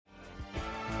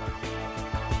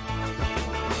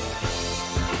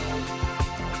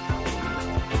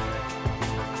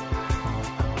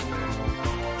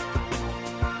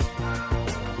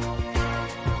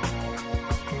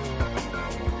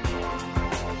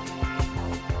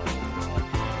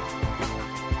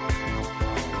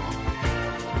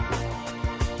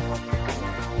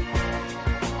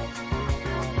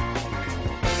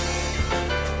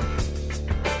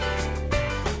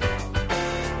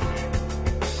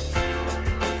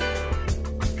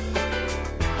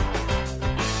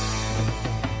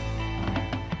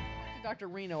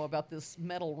about this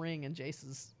metal ring in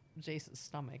Jace's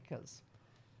stomach because.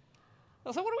 I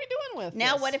was like, what are we doing with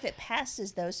Now, this? what if it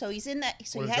passes, though? So he's in that.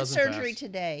 So What he if it had doesn't surgery pass?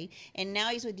 today, and now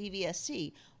he's with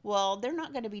DVSC. Well, they're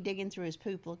not going to be digging through his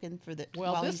poop looking for the.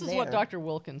 Well, while this he's is what there. Dr.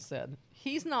 Wilkins said.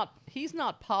 He's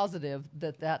not positive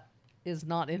that is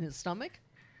not in his stomach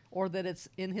or that it's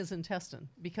in his intestine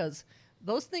because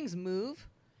those things move.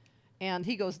 And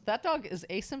he goes, that dog is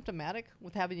asymptomatic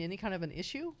with having any kind of an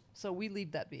issue, so we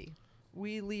leave that be.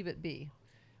 We leave it be.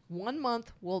 1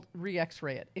 month, we'll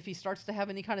re-X-ray it. If he starts to have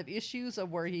any kind of issues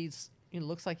of where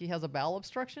looks like he has a bowel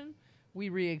obstruction, we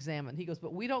re-examine. He goes,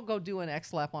 but we don't go do an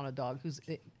X-lap on a dog who's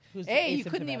you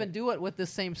couldn't even asymptomatic. do it with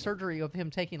this same surgery of him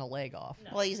taking a leg off.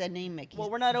 Well, he's anemic. Well,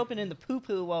 we're not opening the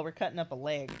poo-poo while we're cutting up a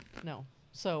leg. No.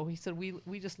 So he said,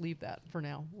 we just leave that for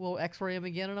now. We'll X-ray him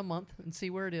again in a month and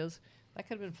see where it is. That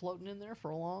could have been floating in there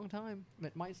for a long time.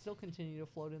 It might still continue to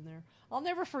float in there. I'll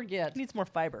never forget. It needs more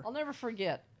fiber. I'll never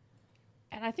forget.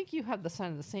 And I think you had the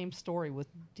same story with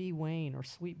D. Wayne or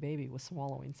Sweet Baby was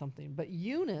swallowing something. But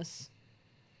Eunice,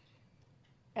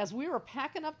 as we were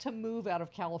packing up to move out of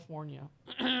California,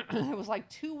 it was like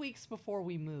 2 weeks before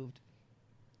we moved.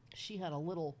 She had a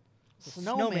little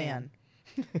snowman.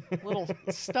 Little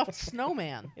stuffed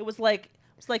snowman. It was like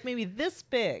maybe this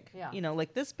big. Yeah. You know,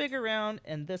 like this big around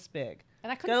and this big.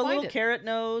 And I couldn't Got a find little it. carrot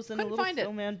nose and Couldn't a little find it.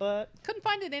 snowman butt. Couldn't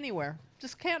find it anywhere.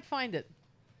 Just can't find it.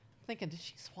 Thinking, did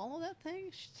she swallow that thing?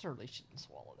 She certainly shouldn't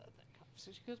swallow that thing.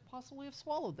 So she could possibly have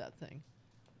swallowed that thing.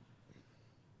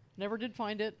 Never did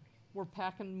find it. We're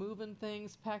packing up,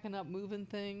 moving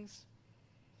things.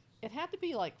 It had to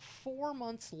be like 4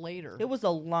 months later. It was a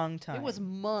long time. It was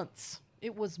months.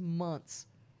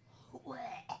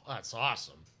 That's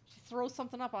awesome. She throws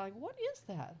something up. I'm like, what is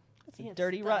that? It's a It's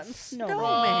dirty, the rotten snowman.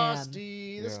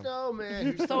 Frosty the Yeah.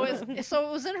 snowman. So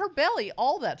it was in her belly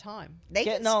all that time. They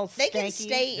Getting can, all they can stanky.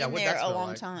 stay Yeah, in what'd there that a smell long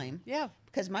like? time. Yeah.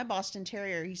 Because my Boston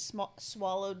Terrier, he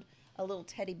swallowed a little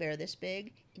teddy bear this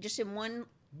big, just in one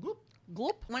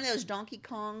Gloop. one of those Donkey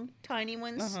Kong tiny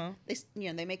ones. Uh-huh.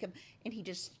 They make them, and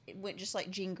it went just like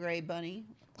Jean Grey bunny,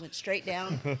 went straight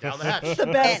down. Down the hatch. The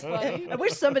best. And- I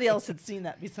wish somebody else had seen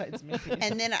that besides me.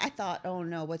 And then I thought, oh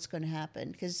no, what's going to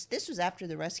happen? Because this was after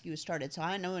the rescue started, so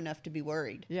I know enough to be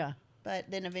worried. Yeah. But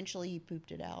then eventually he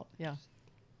pooped it out. Yeah.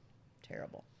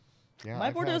 Terrible. Yeah, My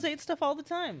I've Bordeaux's had- ate stuff all the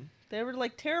time. They were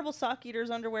like terrible sock eaters,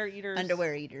 underwear eaters.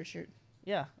 Underwear eaters.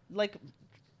 Yeah. Like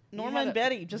Norma had and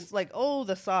Betty, just like, oh,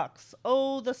 the socks.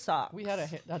 Oh, the socks. We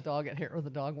had a dog at hair with a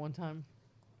dog one time.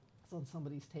 It's on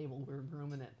somebody's table. We were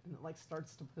grooming it, and it like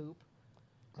starts to poop.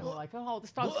 And we're like, oh,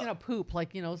 this dog's gonna poop.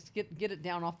 Like, get it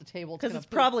down off the table. 'Cause gonna it's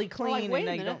poop. probably We're like, clean wait and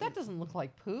a now you minute, don't- that doesn't look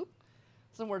like poop.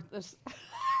 So we're this.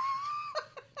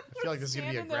 I feel like this is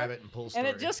gonna be a standing grab there, it and pull story.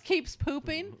 and it just keeps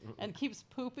pooping and keeps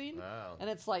pooping, Wow. and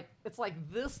it's like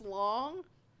this long.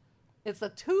 It's a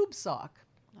tube sock.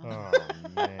 Oh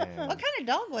What man. kind of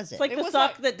dog was it? It's like It the was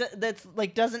sock that's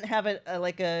like doesn't have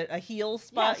a heel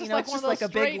spot. it's You just know, like it's one just of like those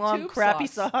a big straight long tube crappy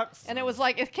socks. socks. And it was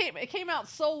like it came out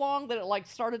so long that it like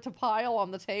started to pile on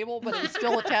the table, but it was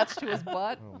still attached to his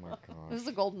butt. Oh my This gosh. is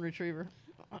a golden retriever.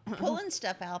 Pulling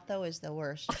stuff out though is the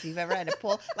worst. If you've ever had to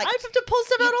pull, like I have to pull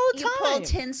stuff out all the you pull time.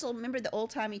 tinsel. Remember the old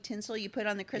timey tinsel you put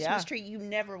on the Christmas Yeah. tree? You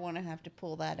never want to have to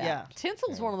pull that Yeah. out.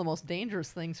 Tinsel's one of the most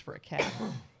dangerous things for a cat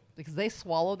because they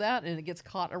swallow that and it gets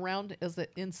caught around as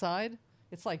it inside.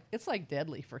 It's like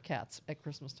deadly for cats at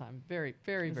Christmas time. Very,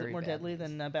 very, Is very it more bad. deadly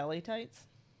than ballet tights?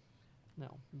 No,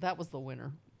 that was the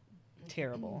winner.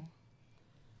 Terrible.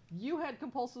 You had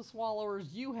compulsive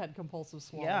swallowers. You had compulsive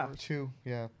Yeah. swallowers. Two,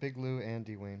 yeah, Big Lou and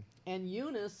Dwayne. And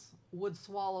Eunice would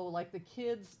swallow like the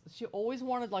kids. She always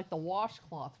wanted like the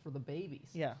washcloth for the babies.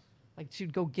 Yeah. Like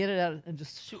she'd go get it out and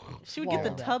just She would get the swallow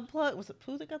that. tub plug. Was it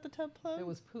Pooh that got the tub plug? It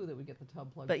was Pooh that would get the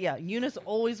tub plug. But yeah, Eunice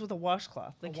always with a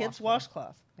washcloth. The A kids'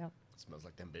 washcloth. washcloth. Smells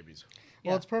like them babies. Yeah.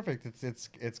 Well, it's perfect.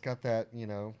 It's got that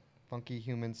funky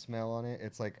human smell on it.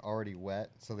 It's like already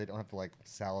wet, so they don't have to like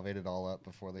salivate it all up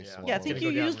before they Yeah. swallow. Yeah, I Well, think it's you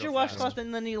gonna go down used your real fast. washcloth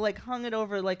and then you like hung it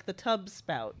over like the tub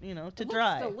spout, to It looks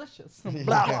dry. delicious.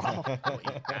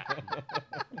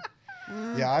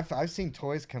 Yeah, I've seen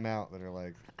toys come out that are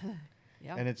like,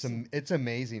 Yeah. and it's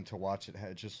amazing to watch it.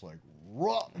 It's just like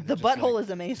raw. The butthole is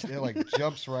amazing. It like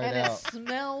jumps right and out. it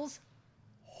smells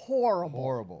horrible.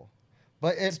 Horrible.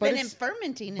 But It's been in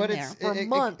fermenting in there. For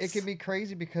months. It can be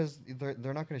crazy because they're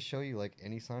not going to show you like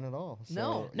any sign at all. So,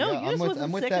 No. No, yeah, Eunice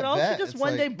wasn't sick at all. She just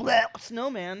one day, bleh,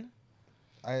 snowman.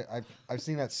 I've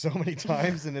seen that so many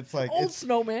times, and it's like Old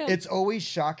snowman. It's always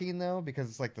shocking though because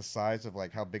it's like the size of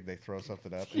like how big they throw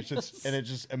something up. It's just and it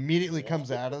just immediately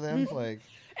comes out of them like.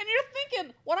 And you're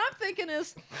thinking, what I'm thinking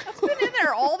is, that's been in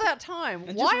there all that time.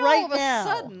 And Why just right all of a now.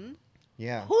 sudden?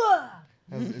 Yeah.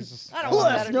 It's just I don't Ooh,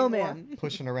 want a that anymore. snowman.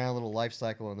 pushing around a little life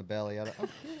cycle in the belly.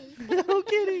 No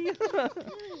kidding.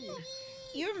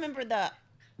 You remember the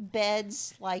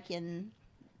beds like in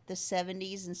the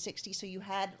 70s and 60s? So you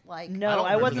had like No, don't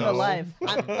I wasn't remember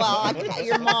those. alive.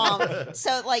 your mom.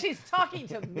 So like She's talking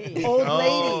to me. Old lady.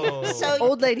 Oh. so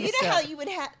Old lady You know how stuff. you would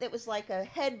have it was like a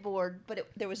headboard, but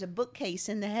there was a bookcase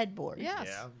in the headboard. Yes.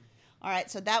 Yeah. All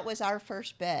right, so that was our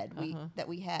first bed Uh-huh. that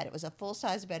we had. It was a full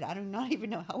size bed. I do not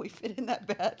even know how we fit in that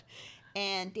bed.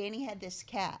 And Danny had this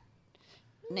cat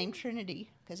named Trinity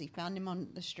because he found him on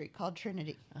the street called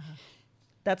Trinity.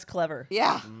 That's clever.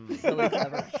 Yeah. Really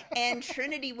clever. And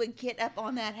Trinity would get up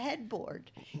on that headboard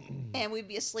and we'd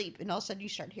be asleep. And all of a sudden you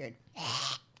start hearing,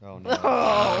 Oh no!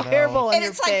 Oh, no. hairball on and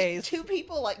your it's like face. two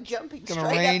people like jumping Gonna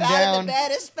straight rain up out of down. the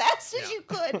bed as fast as Yeah. you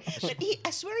could. But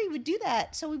I swear he would do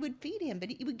that. So we would feed him, but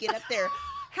he would get up there.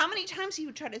 How many times he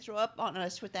would try to throw up on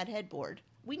us with that headboard?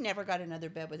 We never got another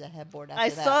bed with a headboard after I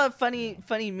that. saw a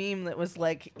funny meme that was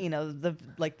like,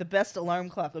 the best alarm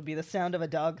clock would be the sound of a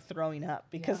dog throwing up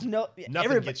because Nothing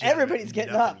gets you everybody's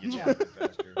getting up. nothing gets you out of bed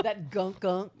faster. That gunk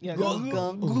gunk. Yeah. Gunk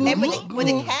gunk. And with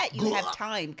a cat, you have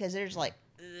time because there's like,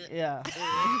 Yeah.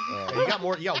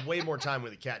 Yeah, you got way more time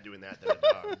with a cat doing that than a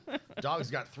dog.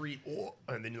 Dog's got three,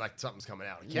 and then like something's coming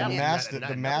out. A The, cat will do that, mastiff, and the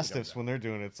nothing mastiffs comes when they're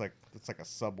doing it, it's like a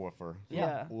subwoofer.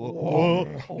 Yeah.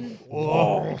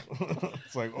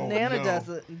 It's like oh Nana no. does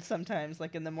it sometimes,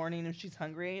 like in the morning if she's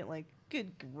hungry. Like,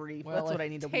 good grief, Well, that's what if I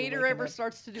need to be Tater waking ever up.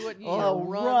 starts to do it, you Oh,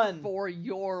 run, run. for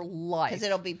your life. because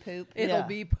it'll be poop. It'll Yeah.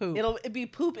 be poop. It'll be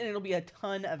poop and it'll be a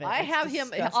ton of it. I It's have him.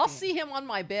 I'll disgusting. see him on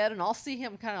my bed, and I'll see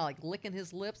him kind of like licking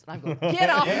his lips, and I'm going, "Get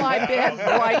off my bed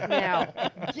right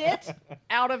now! Get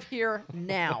out of here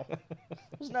now!"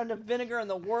 There's not enough vinegar in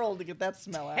the world to get that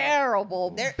smell out. Terrible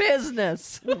There-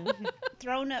 business.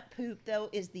 Thrown up poop though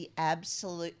is the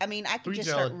absolute. I mean, I could Food just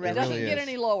gel- start it It ripping. doesn't really get is.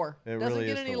 any lower. It Doesn't really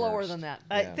get is any the lower worst. than that.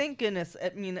 I Yeah. thank goodness.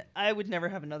 I mean, I would never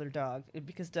have another dog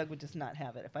because Doug would just not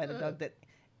have it. If I had a dog that,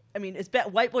 I mean, it's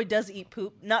bad. White Boy does eat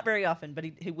poop, not very often, but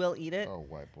he will eat it. Oh,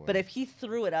 white boy. But if he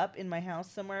threw it up in my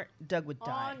house somewhere, Doug would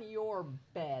die. On your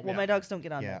bed. Well, my dogs don't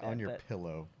get on yeah, my bed. on your but-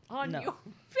 pillow. On No. your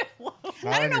pillow. Not I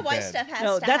on don't know your why bed. stuff has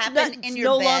No, to that's happen not, in it's your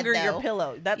no bed, longer though. your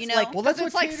pillow. That's You know? like Well, that's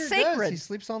Because what it's like Tater does. sacred. He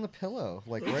sleeps on the pillow,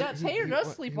 like He right. does. Tater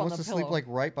does sleep he on wants the to sleep pillow. like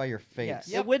right by your face. yes,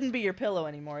 Yep. it wouldn't be your pillow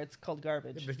anymore. It's called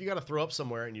garbage. But if you got to throw up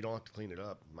somewhere and you don't have to clean it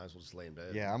up, you might as well just lay in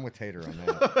bed. Yeah, I'm with Tater on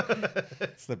that.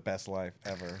 It's the best life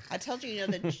ever. I told you,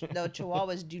 the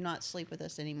Chihuahuas do not sleep with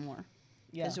us anymore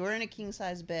Yeah, because we're in a king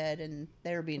size bed and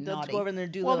they're being they'll naughty. go over and they'll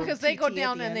do Well, little because they go TT at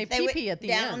down the and they end. They went pee at the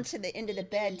down end. to the end of the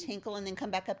bed, tinkle, and then come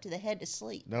back up to the head to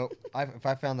sleep. Nope. If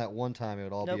I found that one time, it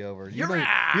would all be Nope. over. You don't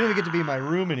even get to be in my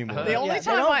room anymore. The only Yeah, they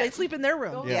time don't- I- they sleep in their The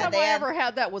room. only Yeah. time they I had- ever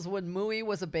had that was when Mooey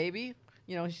was a baby.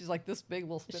 You know, she's like this big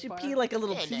little She spitfire. pee like a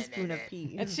little teaspoon of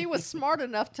pee. and she was smart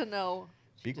enough to know.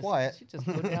 Be Just- quiet. She just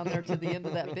go down there to the end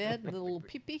of that bed, the little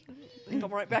pee-pee, and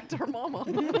come right back to her mama.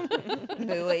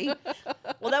 Mooey.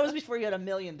 Well, that was before you had a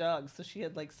million dogs, so she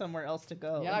had like somewhere else to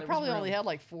go. yeah, and I there was probably room. only had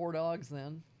like 4 dogs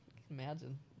then.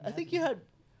 Imagine. I think you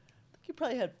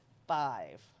probably had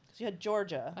 5. You had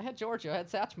Georgia. I had Georgia. I had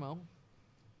Satchmo.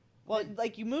 Well,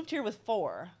 like you moved here with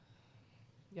 4,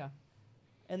 Yeah.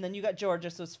 and then you got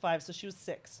Georgia, so it's 5. So she was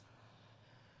 6.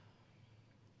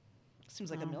 Seems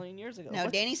like a million years ago. No,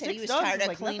 What's Danny said he 6 was dogs tired is of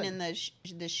like cleaning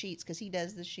nothing. the sheets because he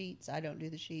does the sheets. I don't do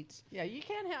the sheets. Yeah, you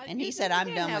can't have. And you he said, you "I'm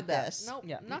can't done have with that. this." Nope,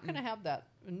 Yeah, not going to have that.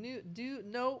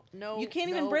 No. You can't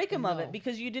even no, break him of no. it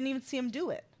because you didn't even see him do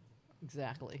it.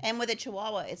 Exactly. And with a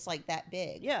Chihuahua, it's like that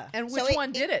big. Yeah. And So which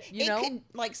one did it? You know, could,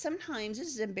 like sometimes this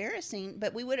is embarrassing,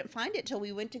 but we wouldn't find it till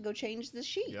we went to go change the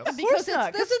sheets. Yep. Yeah, Of because course not,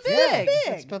 it's 'cause this it's big.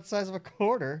 big. It's about the size of a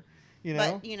quarter. You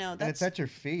know. But, you know, and it's that's- at your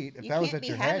feet. If you that was can't at be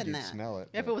your head, having you'd that. smell it.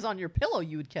 If but- it was on your pillow,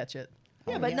 you would catch it.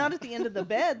 Yeah, Oh, but yeah. not at the end of the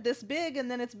bed, this big, and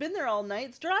then it's been there all night.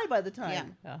 It's dry by the time.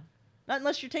 Yeah. Yeah. Not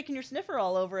unless you're taking your sniffer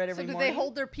all over it So every do morning. they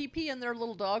hold their pee pee in their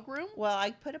little dog room? Well,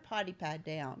 I put a potty pad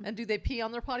down. And do they pee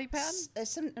on their potty pad?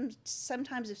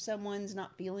 Sometimes if someone's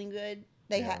not feeling good,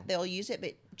 they'll use it,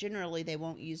 but generally they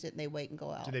won't use it and they wait and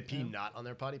go out. Do they pee not on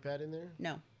their potty pad in there?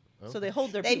 No. So they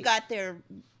hold their They've pee. got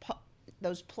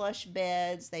those plush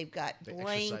beds. They've got The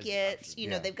exercise blankets. option. You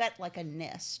know, Yeah. they've got like a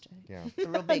nest, yeah. a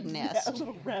real big Yeah, nest. a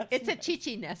little rat. It's a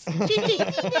chichi nest.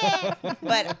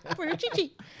 But for your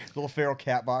chichi. Little feral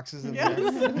cat boxes in Yeah.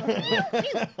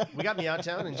 there. We got Meow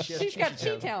Town and she has She's got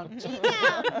Chi-Chi Town.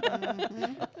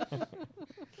 Chi-Town.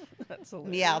 That's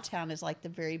hilarious. Meow Town is like the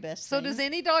very best So thing. does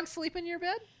any dog sleep in your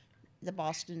bed? The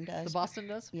Boston does. The Boston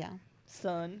does? Yeah.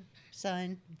 Son.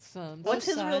 Son. Son. What's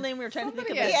his son. real name? We were trying to think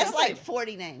of Somebody He it. has has like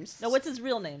 40 names. No, what's his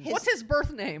real name? His- What's his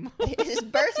birth name? his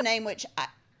birth name, which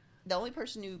the only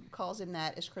person who calls him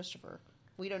that is Christopher.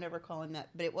 We don't ever call him that,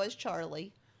 but it was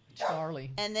Charlie.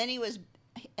 Charlie. And then he was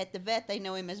at the vet. They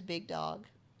know him as Big Dog,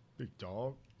 Big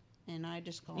dog. and I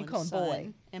just call You him call him Son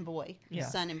Boy. and Boy. Yeah.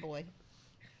 Son and Boy.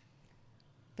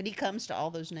 But he comes to all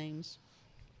those names.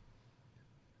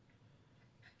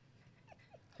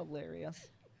 Hilarious.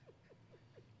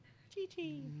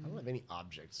 Chi-chi. I don't have any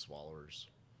object swallowers.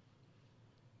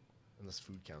 Unless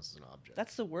food counts as an object.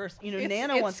 That's the worst. You know, It's,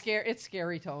 Nana it's wants. scary. It's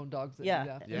scary to own dogs that Yeah, do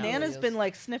that. Yeah. It really Nana's is. been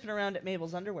like sniffing around at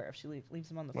Mabel's underwear if she leaves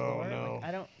them on the Oh, floor. no.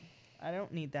 Like, I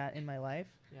don't need that in my life.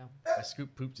 Yeah. I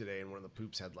scooped poop today, and one of the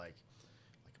poops had like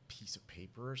a piece of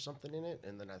paper or something in it.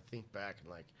 And then I think back and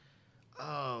like,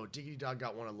 oh, Diggity Dog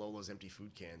got one of Lolo's empty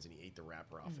food cans, and he ate the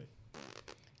wrapper off it.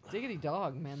 Diggity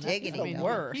Dog, man. That's Diggity the Dog.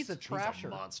 worst. He's a He's trasher. a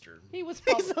monster. He was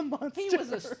He's probably, a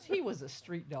monster. he was a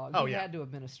street dog. Oh, he yeah. had to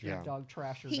have been a street Yeah. dog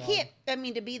trasher. He dog. can't. I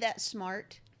mean, to be that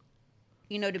smart,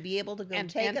 you know, to be able to go And-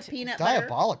 take and a to- peanut butter.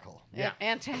 Diabolical. Yeah.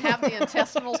 And to have the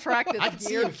intestinal tract that's I can see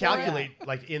geared him for it. calculate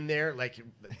like in there, like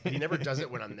he never does it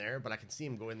when I'm there, but I can see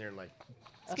him go in there and like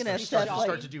It's gonna That's assess the like,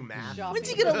 start to do math. Shopping. when's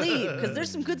he gonna leave? Because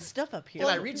there's some good stuff up here. Can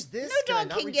I reach this? No I dog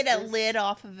not can reach get a this? lid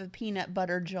off of a peanut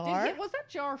butter Did jar. he, was that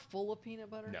jar full of peanut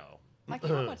butter? No. Like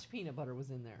how much peanut butter was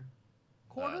in there?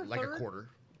 Quarter, Like third? a quarter.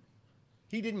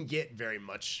 He didn't get very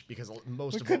much because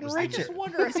most We of couldn't what was reach in Just there-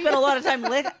 wonder I if he spent a lot of time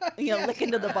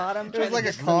licking to the bottom. It was trying like to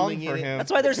a get- calm drooling for in it. him.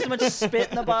 That's why there's so much spit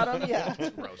in the bottom. Yeah.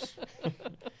 Gross.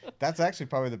 That's actually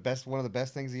probably one of the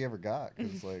best things he ever got.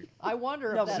 'Cause, like, I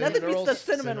wonder No, if that nothing beats the rolls,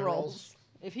 cinnamon rolls.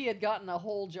 if he had gotten a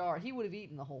whole jar, he would have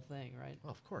eaten the whole thing, right? Oh,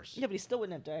 of course. Yeah, but he still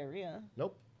wouldn't have diarrhea.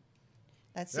 Nope.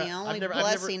 That's Yeah, the I've only never-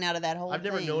 blessing out of that whole I've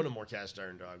never thing. known a more cast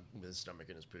iron dog with his stomach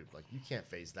and his poop. Like, you can't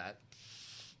phase that.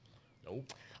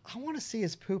 Nope. I want to see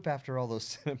his poop after all those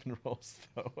cinnamon rolls,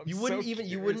 though. I'm You so wouldn't even.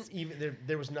 You curious. wouldn't even.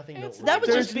 There was nothing. It's noteworthy. That would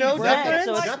There's just be no bread. difference?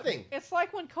 So it's, Nothing. It's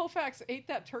like when Koufax ate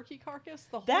that turkey carcass.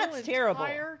 The That's whole terrible.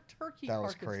 entire turkey That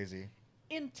was carcass. crazy.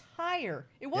 Entire.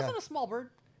 It wasn't Yeah. a small bird.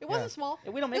 It Yeah. wasn't small.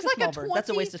 We don't make it's a like small a bird. 20, That's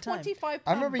a waste of time. 25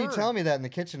 I remember you bird. telling me that in the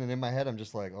kitchen, and in my head, I'm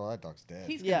just like, "Oh, that dog's dead."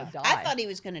 He's Yeah. gonna die. I thought he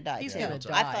was going to die. He's too. gonna I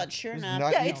die. thought, sure He's enough.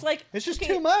 not- yeah, you it's know, like It's just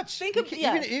okay, too much. Think You of can't-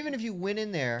 yeah. even if you went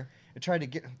in there and tried to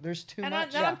get, there's too and,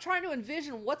 much. I'm trying to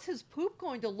envision what's his poop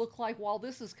going to look like while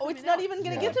this is Oh, coming it's not out. even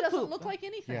gonna It get to doesn't poop. look like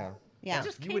anything. Yeah. Yeah. It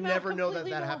just You came would out never know that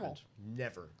completely that normal. happened.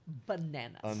 Never.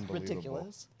 Bananas. Unbelievable.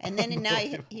 ridiculous. And then now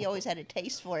he always had a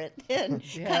taste for it. Then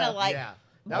Yeah. kind of like Yeah.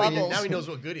 Now he, bubbles. now he knows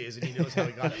what good is, and he knows how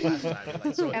he got it last time.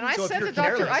 Like, so, And I so if said you're to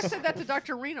Dr. I careless- said that to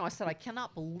Dr. Reno. I said I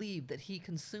cannot believe that he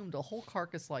consumed a whole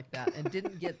carcass like that and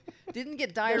didn't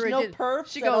get diarrhea. no didn't- perps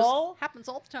She at goes, all? happens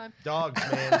all the time. dogs,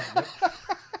 man.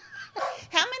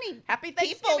 How many Happy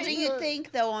people do Thanksgiving. you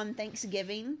think though on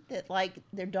Thanksgiving that like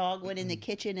their dog went in the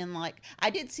kitchen and like I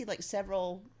did see like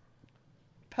several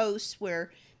posts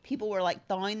where people were like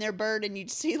thawing their bird and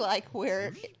you'd see like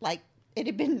where like it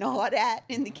had been gnawed at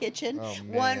in the kitchen. Oh,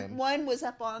 One man. one was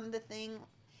up on the thing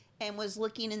and was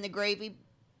looking in the gravy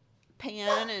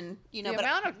pan and you know the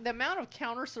but amount of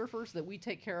counter surfers that we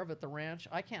take care of at the ranch,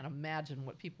 I can't imagine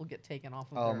what people get taken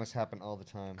off of Oh, it there must happen all the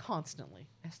time. constantly.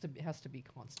 Has to be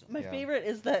constant. My Yeah. favorite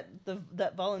is that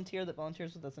that volunteer that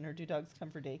volunteers with us and her two dogs come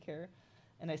for daycare.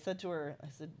 And I said to her, I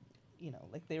said, you know,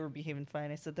 like they were behaving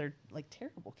fine. I said, they're like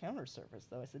terrible counter servers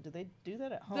though. I said, do they do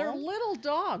that at home? They're little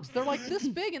dogs. They're like this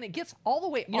big, and it gets all the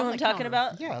way. You know on what I'm the talking counter.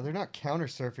 about? Yeah, they're not counter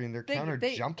surfing. They're They- counter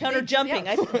they- jumping. Counter jumping.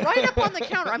 Yeah, I- right up on the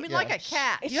counter. I mean, Yeah. like a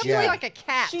cat. You have to Yeah. be like a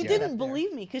cat. She to get didn't up there.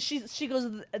 believe me because she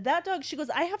goes that dog. She goes,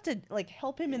 I have to like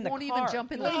help him in the Won't car. even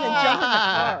jump in He the won't even car. jump in the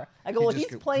car. I go, He well, just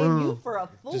he's go, playing you "Brr." for a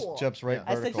fool. Just jumps right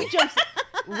Yeah. I said vertical. he jumps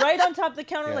right on top of the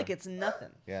counter Yeah. like it's nothing.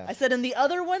 Yeah. I said, and the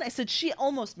other one, I said she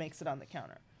almost makes it on the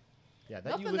counter. Yeah,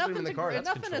 that you Nothing, lift him in the car. That's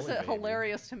nothing is controlling behavior.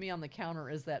 hilarious to me on the counter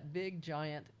is that big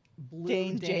giant blue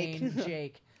Dane Dane Jake.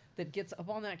 Jake that gets up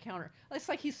on that counter. It's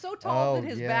like he's so tall Oh, that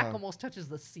his yeah. back almost touches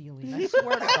the ceiling. I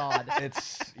swear to God.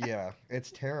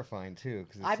 It's terrifying too.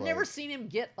 Cause it's I've never like- seen him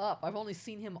get up. I've only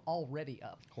seen him already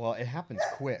up. Well, it happens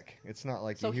quick. It's not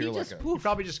like So you he hear like just a. He poof.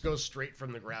 probably just goes straight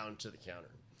from the ground to the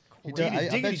counter. He does, Diggity- I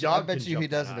Diggity I Dog bet can you he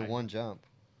jump does that it in high. one jump.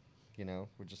 You know,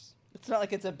 we're just. It's not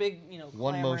like it's a big, One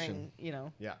clamoring, motion.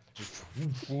 Yeah, just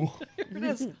It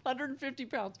is 150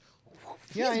 pounds.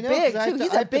 Yeah, I He's know. big, 'cause I have too. to-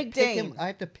 He's I a have to big pick him- Dane. I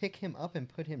have to pick him up and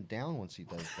put him down once he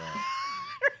does that.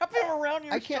 Wrap him around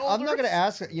your I can't. I'm not gonna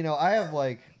shoulders. ask. You know, I have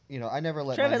like. You know, I never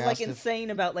let Trev my is like mastiff. insane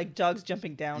about like dogs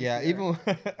jumping down. Yeah, here. even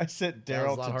when I sent That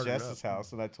was Daryl a lot to harder Jess's enough.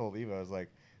 house, and I told Eva, I was like,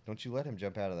 "Don't you let him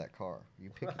jump out of that car.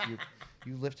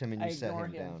 You lift him and you I set ignore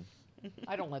him him. down."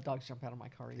 I don't let dogs jump out of my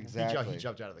car either. Exactly. he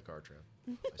jumped out of the car, Trev.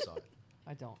 I saw it.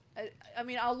 I don't. I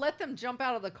mean, I'll let them jump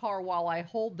out of the car while I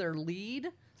hold their lead,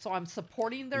 so I'm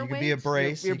supporting their You weight. can be a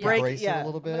brace. Your You can brake, brace it yeah. a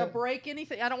little I'm bit. gonna break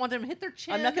anything. I don't want them to hit their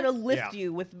chin. I'm not gonna lift Yeah.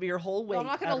 you with your whole weight. I'm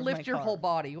not gonna out of my lift your car. whole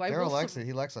body. I Daryl will likes sup- it.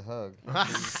 He likes a hug. You can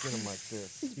get him like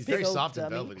this. He's Big very old soft and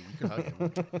dummy. velvety. You can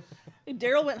hug him.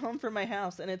 Daryl went home from my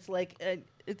house, and it's like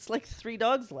 3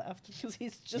 dogs left because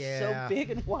he's just Yeah. so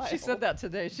big and wild. She said that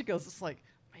today. She goes, "It's like,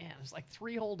 man, there's like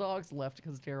 3 whole dogs left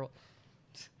because Daryl."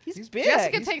 He's big.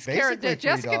 Jessica He's takes care of basically 3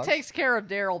 Jessica dogs. takes care of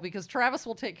Daryl because Travis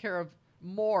will take care of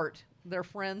Mort, their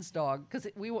friend's dog, because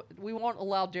we won't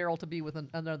allow Daryl to be with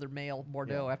another male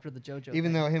Bordeaux after the JoJo. Even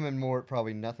thing. though him and Mort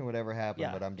probably nothing would ever happen,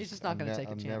 Yeah. but I'm He's just just not gonna I'm take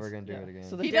a I'm chance. never gonna do Yeah. it again.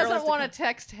 So the he Daryl has doesn't to want come- to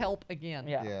text help again.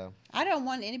 Yeah. yeah. I don't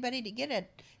want anybody to get a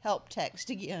help text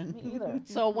again. Me either.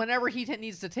 So whenever he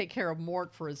needs to take care of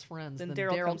Mort for his friends, Then then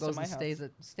Daryl Daryl comes to goes my and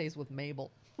house. stays with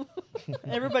Mabel.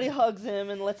 Everybody hugs him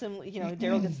and lets him.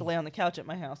 Daryl gets to lay on the couch at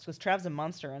my house because Trav's a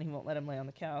monster and he won't let him lay on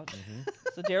the couch. Mm-hmm.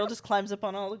 So Daryl just climbs up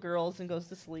on all the girls and goes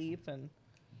to sleep. And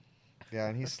Yeah,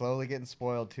 and he's slowly getting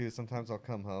spoiled too. Sometimes I'll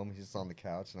come home, he's just on the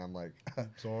couch, and I'm like,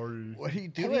 Sorry. "What are you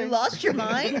Have doing?" you lost your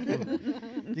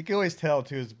mind? You can always tell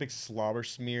too. It's a big slobber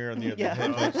smear on the, Yeah.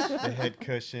 the head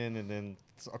cushion, and then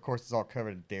of course it's all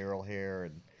covered in Daryl hair,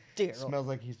 and it Daryl. smells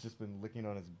like he's just been licking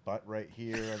on his butt right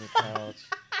here on the couch.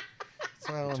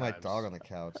 So I don't let my Times. dog on the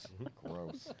couch.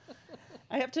 Gross.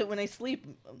 I have to when I sleep.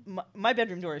 My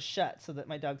bedroom door is shut so that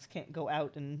my dogs can't go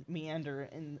out and meander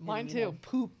and Mine you know, too.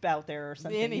 poop out there or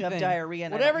something. You have Anything. diarrhea.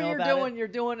 And Whatever I don't know you're about doing, you're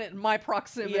doing it in my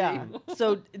proximity. Yeah.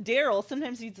 So Daryl,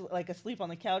 sometimes he's like asleep on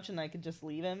the couch and I could just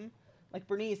leave him. Like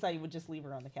Bernice, I would just leave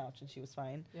her on the couch and she was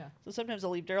fine. Yeah. So sometimes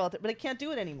I'll leave Daryl out there, but I can't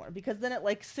do it anymore because then at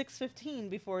like 6:15,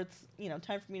 before it's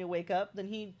time for me to wake up, then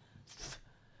he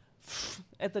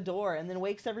at the door and then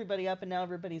wakes everybody up, and now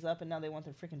everybody's up and now they want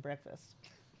their freaking breakfast.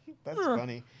 That's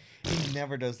funny. He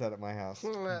never does that at my house.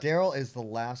 Daryl is the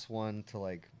last one to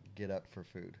like get up for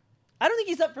food. I don't think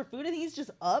he's up for food. I think he's just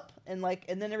up and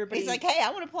then everybody. He's like, hey, I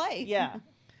want to play. yeah.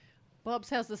 Bubs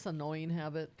has this annoying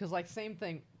habit because, like, same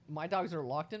thing. My dogs are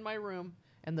locked in my room,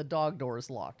 and the dog door is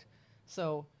locked.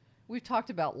 So we've talked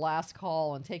about last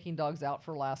call and taking dogs out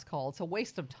for last call. It's a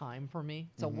waste of time for me.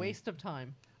 It's a waste of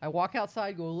time. I walk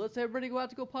outside, go, let's everybody go out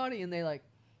to go potty, and they're like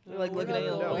like, we're looking not at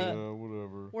you like, going. "Uh,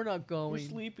 Whatever. We're not We're going.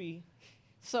 sleepy.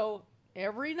 So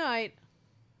every night,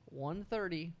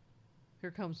 1:30, here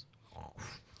comes.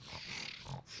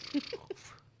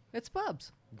 It's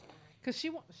Bubs, because she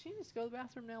needs to go to the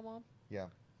bathroom now, Mom. Yeah.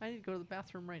 I need to go to the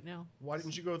bathroom right now. Why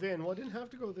didn't you go then? Well, I didn't have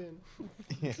to go then.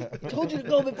 Yeah. Told you to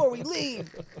go before we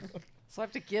leave. So I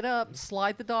have to get up,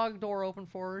 slide the dog door open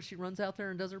for her. She runs out there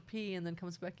and does her pee, and then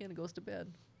comes back in and goes to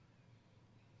bed.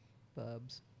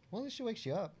 Bubs. Well, at least she wakes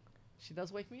you up. She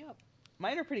does wake me up.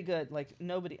 Mine are pretty good. Like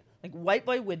nobody, like White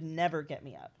Boy would never get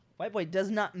me up. White Boy does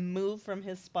not move from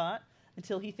his spot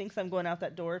until he thinks I'm going out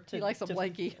that door to. He likes a to-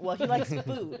 blankie. Well, he likes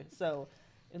food, so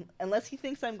unless he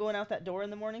thinks I'm going out that door in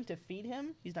the morning to feed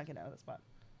him, he's not getting out of the spot.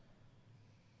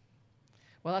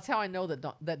 Well, that's how I know that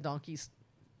that donkey's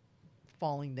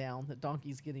falling down. That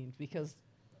donkey's getting, because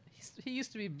he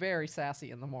used to be very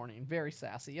sassy in the morning. Very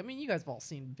sassy. I mean, you guys have all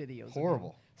seen videos. of him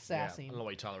Horrible. sassy. Yeah, I don't know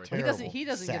why you tolerate He that. doesn't. Terrible. He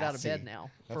doesn't get out of bed Sassy. now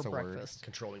That's for a word. breakfast.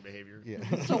 Controlling behavior. Yeah.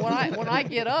 So when I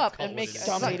get up and make,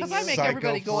 Dominating because you. I make Psycho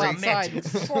everybody go freak. outside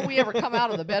before we ever come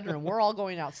out of the bedroom. We're all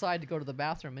going outside to go to the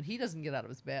bathroom, and he doesn't get out of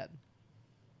his bed.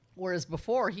 Whereas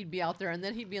before, he'd be out there, and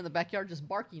then he'd be in the backyard just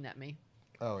barking at me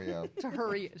Oh yeah. to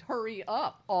hurry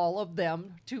up, all of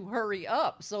them to hurry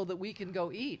up so that we can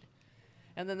go eat.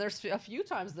 And then there's a few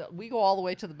times that we go all the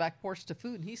way to the back porch to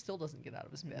food, and he still doesn't get out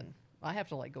of his bed. I have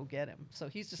to like go get him. So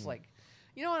he's just like,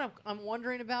 you know what I'm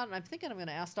wondering about, and I'm thinking I'm going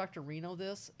to ask Dr. Reno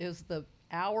this, is the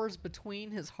hours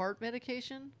between his heart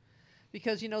medication.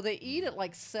 Because, they eat at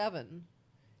like 7,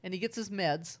 and he gets his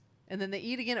meds, and then they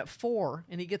eat again at 4,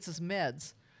 and he gets his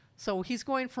meds. So he's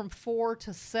going from 4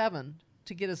 to 7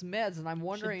 to get his meds, and I'm Should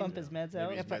wondering bump his meds out.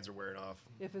 Maybe his If I- meds are wearing off.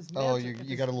 if his meds. Oh, if you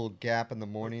his- got a little gap in the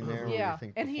morning there. where yeah, you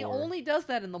think and he before- only does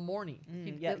that in the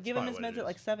morning. Yeah, give him his probably what meds it at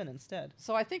like is. 7 instead.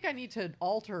 So I think I need to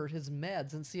alter his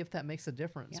meds and see if that makes a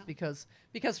difference, Yeah.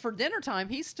 because for dinner time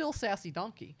he's still sassy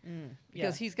donkey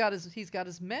because he's got his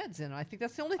meds in. I think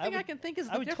that's the only I thing I would- can think is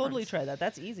the I would totally difference. try that.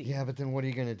 That's easy. Yeah, but then what are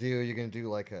you gonna do? You're gonna do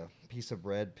like a piece of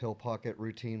bread pill pocket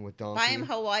routine with donkey. Buy him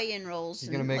Hawaiian rolls.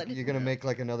 You're gonna and make let him- you're gonna make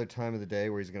like another time of the day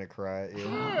where he's gonna cry at you.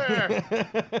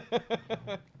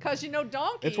 Because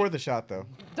donkey. It's worth a shot though.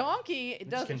 Donkey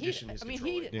does. condition is he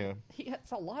controlling. Yeah. he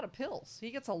gets a lot of pills.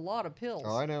 He gets a lot of pills.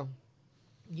 Oh, I know.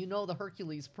 The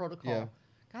Hercules protocol. Yeah.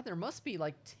 God, there must be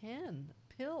like 10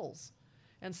 pills,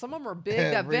 and some of them are big.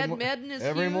 Every that mo- Vedmedin is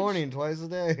every huge. morning, twice a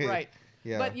day. Right.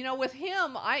 Yeah. But with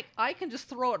him, I can just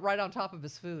throw it right on top of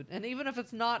his food, and even if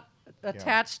it's not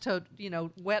attached to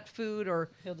wet food,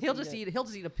 or he'll just eat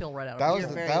a pill right out that of was it.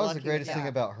 the, very that was lucky the with greatest thing that.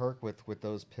 about Herc with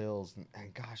those pills,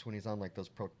 and gosh, when he's on like those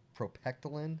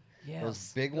Propectolin, Yes,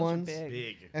 those big those are ones. big.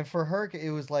 Big. And for Herc,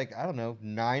 it was like, I don't know,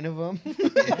 9 of them.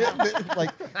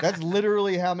 Like, that's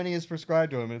literally how many is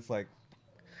prescribed to him. It's like,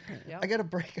 Yeah. I got to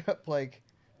break up, like,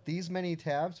 these many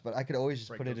tabs, but I could always just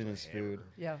Break put it those in with his a hammer. food.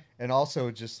 Yeah. And also,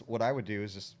 just what I would do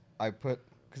is just,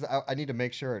 because I need to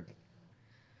make sure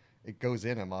it goes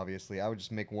in him, obviously. I would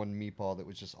just make one meatball that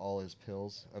was just all his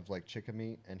pills of, like, chicken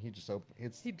meat, and he just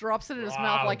He drops it in his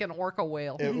mouth Wow. like an orca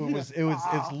whale.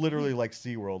 it's literally like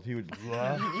SeaWorld. He would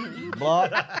blah.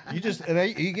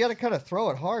 You got to kind of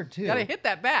throw it hard too. Gotta hit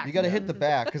that back. You got to hit the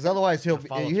back because otherwise you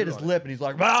Follow hit through his on it. lip and he's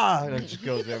like bah, and it just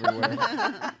goes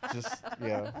everywhere.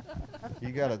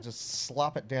 You got to just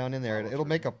slop it down in there. and It'll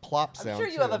make a plop I'm sound. sure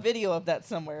you have a too. video of that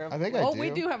somewhere. I think Oh, I do. we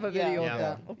do have a video Yeah. of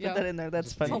that. We'll put Yeah. that in there. That's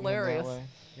Just funny. beating him that hilarious. way.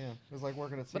 Yeah, it was like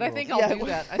working at SeaWorld. But I think I'll Yeah, do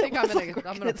that. I think I'm it's gonna like I'm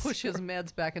working gonna at push his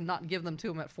meds back and not give them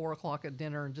to him at 4:00 at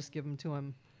dinner, and just give them to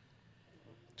him.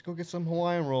 Let's go get some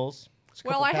Hawaiian rolls. Just a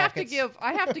Well, couple I packets.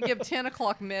 have to give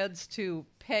 10:00 meds to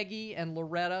Peggy and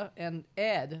Loretta and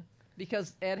Ed,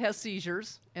 because Ed has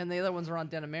seizures and the other ones are on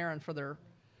Denamarin for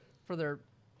their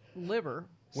liver.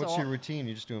 What's So your routine?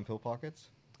 You just doing pill pockets?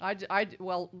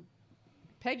 well,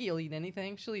 Peggy will eat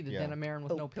anything. She'll eat a Yeah. Denamarin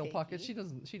with Oh, no pill pocket. Peggy.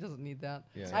 She doesn't need that.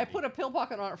 Yeah. I put a pill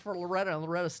pocket on it for Loretta, and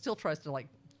Loretta still tries to like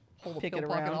hold a Pick pill it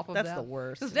pocket around. off of That's that. the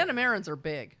worst. Because Denamarins are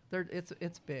big.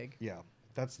 It's big. Yeah,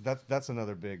 that's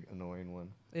another big annoying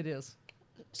one. It is.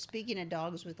 Speaking of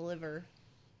dogs with liver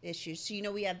issues,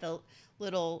 so we have the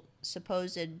little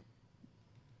supposed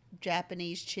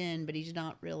Japanese chin, but he's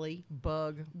not really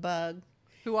Bug, bug.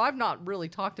 who I've not really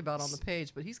talked about on the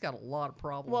page, but he's got a lot of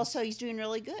problems. Well, so he's doing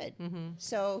really good. Mm-hmm.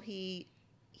 So he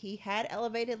had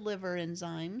elevated liver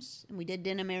enzymes, and we did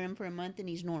Denamarin for a month, and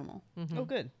he's normal Mm-hmm. Oh,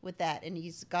 good. with that. And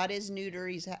he's got his neuter.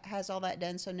 He's has all that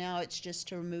done. So now it's just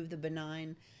to remove the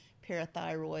benign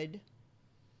parathyroid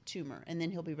tumor, and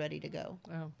then he'll be ready to go.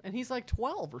 Oh, and he's like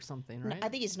 12 or something, right? I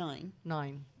think he's 9.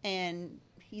 9. And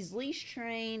he's leash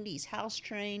trained, he's house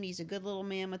trained, he's a good little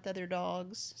man with other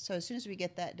dogs. So as soon as we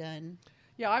get that done,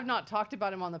 Yeah, I've not talked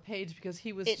about him on the page because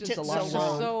he was It just took so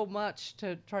long. so much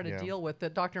to try to Yeah. deal with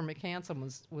that Dr. McHanson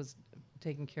was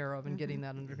taking care of and getting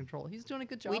that under control. He's doing a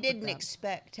good job. we with didn't that.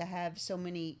 expect to have so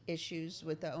many issues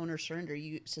with the owner surrender.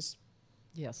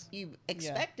 Yes. You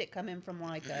expect it coming from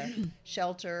like a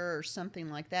shelter or something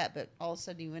like that, but all of a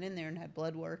sudden you went in there and had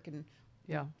blood work and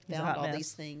Yeah. He's a found hot all mess.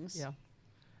 these things. Yeah.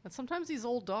 And sometimes these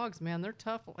old dogs, man, they're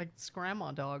tough. Like this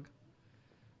grandma dog.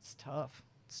 It's tough.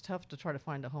 It's tough to try to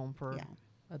find a home for Yeah.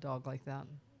 a dog like that.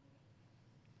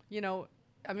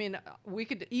 I mean, we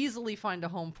could easily find a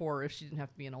home for her if she didn't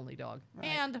have to be an only dog. Right.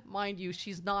 And mind you,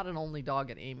 she's not an only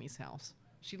dog at Amy's house.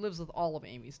 She lives with all of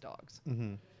Amy's dogs.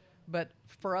 Mm-hmm. But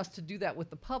for us to do that with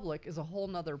the public is a whole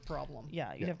nother problem.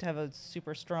 Yeah, you Yeah. have to have a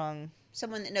super strong.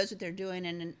 Someone that knows what they're doing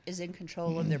and is in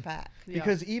control of their pack. Yeah.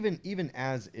 Because even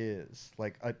as is,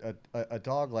 like a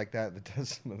dog like that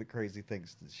does some of the crazy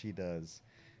things that she does,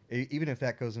 even if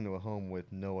that goes into a home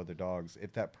with no other dogs,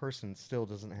 if that person still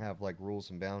doesn't have like rules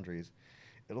and boundaries,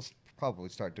 it'll probably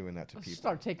start doing that to Let's people.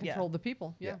 start taking Yeah. control of the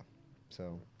people. Yeah.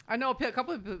 So I know a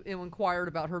couple of people inquired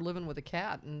about her living with a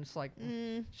cat, and it's like,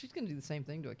 she's going to do the same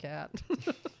thing to a cat.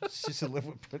 she should live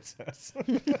with Princess.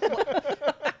 Depends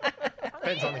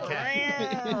on the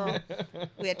cat.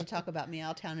 We have to talk about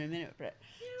Meowtown in a minute, but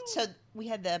so we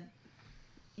had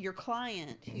your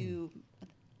client who I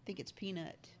think it's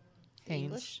Peanut Haynes.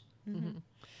 English. Mm-hmm.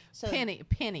 So Penny.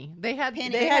 They had Penny.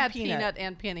 They They had had Peanut. Peanut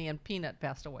and Penny, and Peanut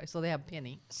passed away, so they have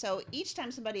Penny. So each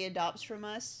time somebody adopts from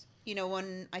us,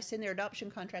 when I send their adoption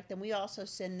contract, then we also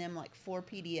send them like 4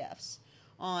 PDFs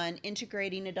on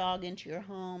integrating a dog into your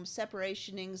home,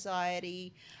 separation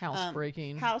anxiety,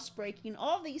 housebreaking,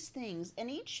 all these things. And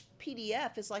each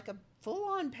PDF is like a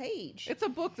full-on page. It's a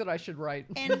book that I should write.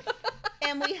 And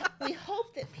we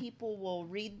hope that people will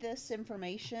read this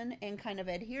information and kind of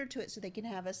adhere to it so they can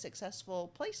have a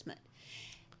successful placement.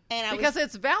 And because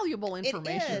it's valuable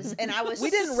information. It is, and I was We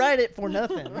didn't write it for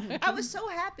nothing. I was so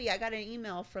happy. I got an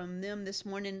email from them this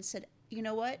morning and said, you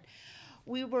know what?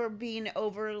 We were being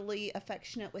overly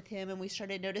affectionate with him, and we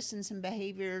started noticing some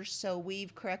behaviors, so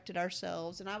we've corrected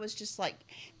ourselves. And I was just like,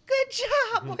 good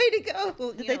job, way to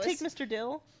go. Did they take Mr.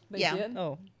 Dill? They Yeah. did.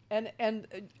 Oh,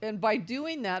 And by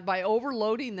doing that, by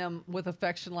overloading them with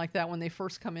affection like that when they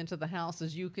first come into the house,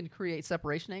 is you can create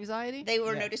separation anxiety. They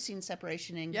were noticing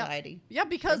separation anxiety. Yeah,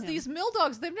 because these mill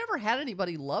dogs, they've never had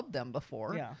anybody love them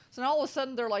before. Yeah. So now all of a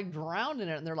sudden they're like drowned in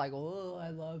it, and they're like, "Oh, I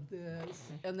love this,"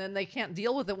 and then they can't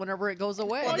deal with it whenever it goes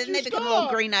away. Well, then they become little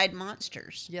green-eyed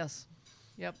monsters. Yes.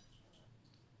 Yep.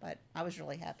 But I was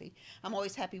really happy. I'm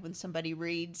always happy when somebody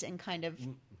reads and kind of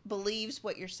believes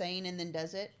what you're saying and then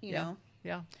does it, you know?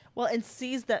 Yeah. Well, and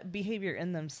sees that behavior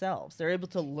in themselves. They're able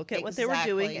to look at what they were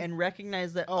doing Exactly. and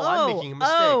recognize that, Oh, I'm making a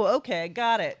mistake. oh, okay,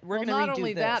 got it. We're Well, going to redo not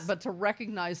only this. that, but to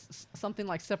recognize something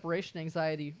like separation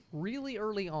anxiety really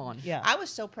early on. yeah, I was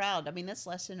so proud. I mean, that's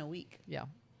less than a week. Yeah.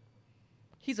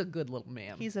 He's a good little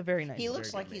man. he's a very nice He boy.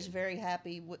 looks Very like good he's man. very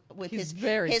happy with He's his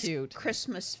very his cute.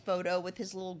 Christmas photo with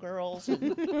his little girls.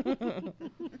 And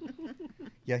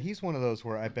Yeah, he's one of those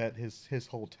where I bet his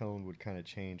whole tone would kind of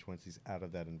change once he's out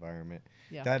of that environment.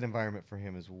 Yeah. That environment for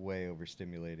him is way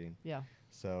overstimulating. Yeah.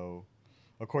 So,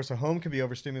 of course, a home can be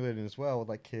overstimulating as well with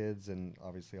like kids and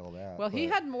obviously all that. Well, he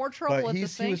but- had more trouble at the he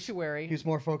was- sanctuary. He was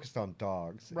more focused on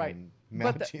dogs. Right. And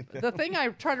But mounting the them. thing I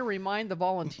try to remind the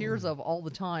volunteers of all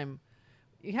the time,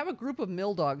 you have a group of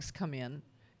mill dogs come in,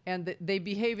 and they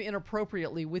behave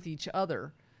inappropriately with each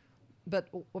other. But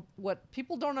what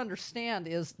people don't understand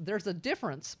is there's a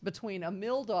difference between a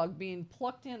mill dog being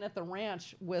plucked in at the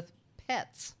ranch with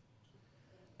pets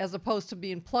as opposed to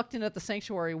being plucked in at the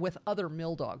sanctuary with other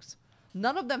mill dogs.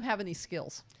 None of them have any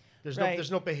skills. Right. There's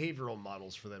no behavioral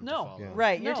models for them No. to follow. Yeah.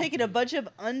 Right, you're No. taking a bunch of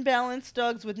unbalanced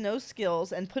dogs with no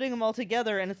skills and putting them all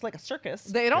together, and it's like a circus.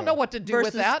 They don't know what to do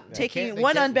versus with that. taking They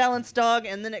one can't- unbalanced dog,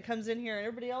 and then it comes in here, and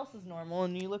everybody else is normal,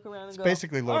 and you look around and It's go,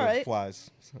 basically Lord all of right. Flies.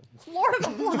 Lord of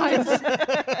the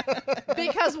Flies.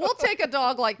 Because we'll take a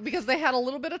dog because they had a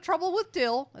little bit of trouble with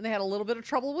Dill and they had a little bit of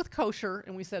trouble with Kosher,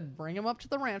 and we said bring them up to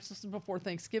the ranch. This is before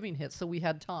Thanksgiving hit, so we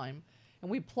had time, and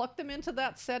we plucked them into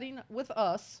that setting with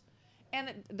us. And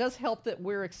it does help that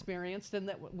we're experienced and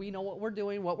that we know what we're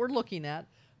doing, what we're looking at.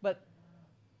 But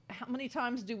how many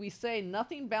times do we say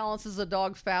nothing balances a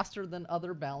dog faster than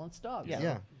other balanced dogs? Yeah.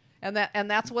 Yeah.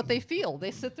 And that's what they feel.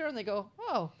 They sit there and they go,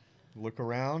 oh. Look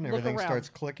around, Look everything around. starts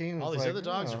clicking. All it's these like, other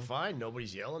dogs oh. are fine.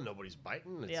 Nobody's yelling. Nobody's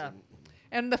biting. It's Yeah.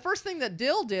 And the first thing that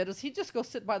Dill did is he'd just go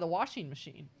sit by the washing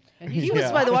machine. And he He was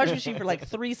Yeah. by the washing machine for like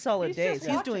 3 solid He's days. just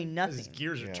He's watching. doing his nothing.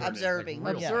 gears are Yeah. turning. Observing.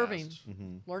 Like, real Observing. fast.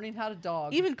 Learning how to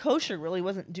dog. Even Kosher really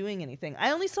wasn't doing anything.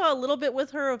 I only saw a little bit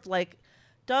with her of like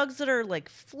dogs that are like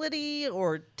flitty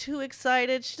or too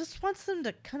excited. She just wants them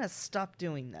to kind of stop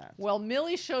doing that. Well,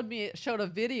 Millie showed a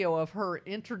video of her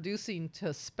introducing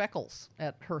to Speckles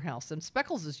at her house, and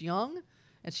Speckles is young,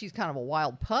 and she's kind of a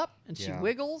wild pup, and she Yeah.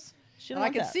 wiggles. She And don't I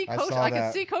want can that. see I Kosher. saw I can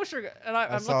that. see Kosher, and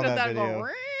I'm saw looking at that that and going, video.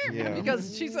 "Rrrr," Yeah.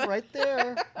 because she's a, right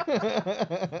there.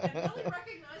 and Millie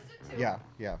recognized it too. Yeah,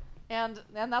 yeah. And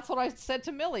that's what I said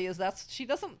to Millie is she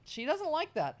doesn't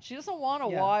like that. She doesn't want a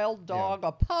Yeah. wild dog,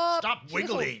 a pup. Stop She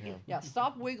doesn't- wiggling. Yeah,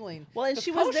 stop wiggling. Well, and 'Cause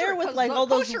she was there with, 'cause like, all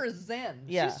those- Kosher is zen.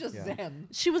 Yeah. She's just Yeah. zen.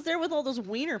 She was there with all those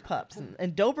wiener pups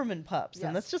and Doberman pups,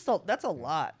 Yes. and that's a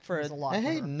lot for There's a lot. And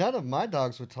for hey, her. none of my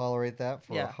dogs would tolerate that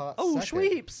for a Yeah. hot Oh, second.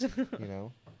 sweeps. You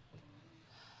know.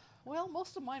 Well,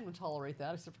 most of mine would tolerate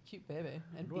that, except for Cute Baby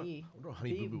and I wonder B. what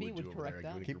Honey B, Boo Boo B would would do over correct there.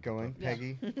 that. Give it a Keep good going. Yeah.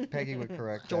 Peggy. Peggy would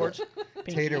correct George. that.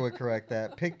 Tater would correct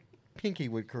that. Pinky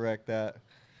would correct that.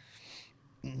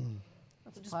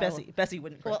 That's a Just pile Bessie. of- Bessie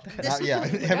wouldn't Well, correct that. this, Yeah,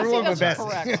 everyone but doesn't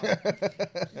Bessie.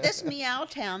 correct. this Meow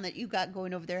Town that you got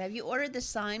going over there, have you ordered the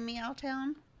sign Meow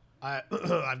Town?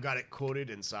 I've got it quoted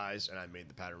and sized, and I made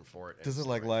the pattern for it. and Does it it's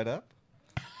like great. light up?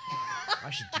 I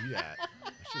should do that. I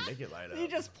should make it light up. You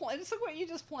just look what you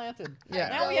just planted. Yeah.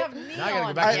 Now we have Now I gotta neon.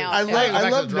 go back to- now. I Yeah, go back to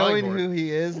love the drawing knowing board. who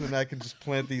he is, and then I can just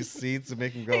plant these seeds and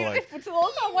make him go like,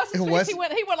 Look on Wes's face. Wes- He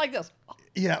went like this.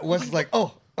 yeah. Wes is like,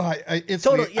 oh, I instantly,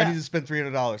 Totally, yeah. I need to spend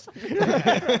 $300.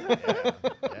 Yeah.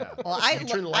 Well, You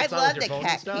turn the I lights on love with the your phone and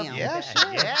cat stuff? cam. Yeah,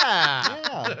 sure. Yeah.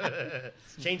 Yeah.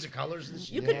 Change the colors and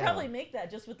shit. You could Yeah. probably make that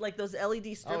just with like those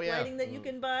LED strip Oh, yeah. lighting that you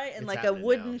can buy and It's like a happening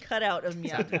wooden now. cutout of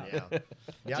Meow Town. Yeah.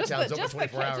 Yeah, town's open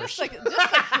 24 hours.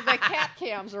 the cat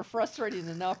cams are frustrating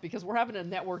enough because we're having a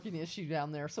networking issue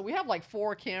down there. So we have like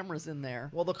 4 cameras in there.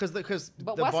 Well, because the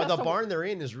But Wes has to- barn they're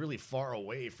in is really far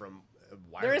away from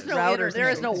There is wireless. no Routers there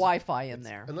and is no things. Wi-Fi in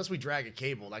there. Unless we drag a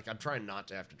cable. Like, I'm trying not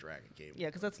to have to drag a cable. Yeah,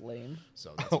 because that's lame.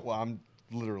 So that's, Well, I'm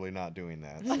literally not doing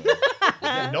that. So.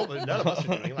 yeah, none of us are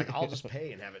doing it. Like, I'll just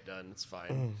pay and have it done. It's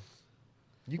fine.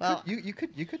 You Well-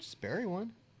 could you could just bury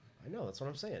one. I know, that's what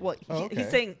I'm saying. Well, Oh, he's okay.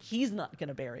 saying he's not going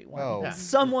to bury one. Oh. Yeah.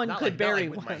 Someone Not could like- not bury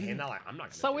like with my one. hand, not like, I'm not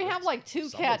gonna So we do have it. like two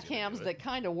Someone's cat gonna cams do it. that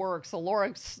kind of work. So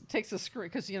Laura takes a screen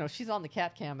because she's on the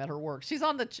cat cam at her work. She's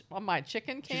on on my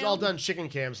chicken cam. She's all done chicken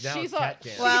cams, now She's it's a- cat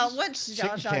cams. Well, once Chicken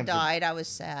Josh cams are- died, I was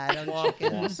sad. on Wah,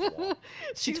 chickens. wah, wah.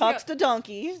 She She's talks got- to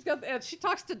Donkey. And she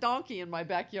talks to Donkey in my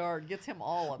backyard, gets him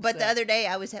all upset. But the other day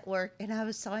I was at work and I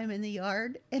saw him in the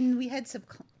yard and we had some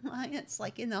clients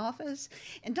like in the office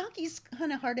and Donkey's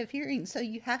kind of hard of hearing, so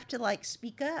you have to like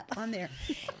speak up on there.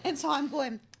 And so I'm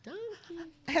going,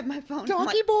 I have my phone. I'm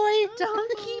like, boy.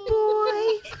 Donkey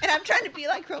boy. And I'm trying to be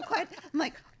like real quiet. I'm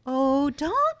like, oh,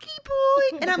 Donkey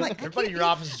boy. And I'm like, Everybody in your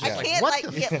office is just I like, can't what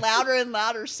like the get louder and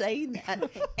louder saying that.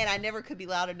 And I never could be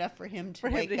loud enough for him to For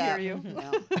him wake to up. hear you.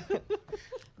 No.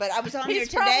 But I was on here He's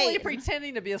today. probably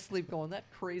pretending to be asleep, going, "That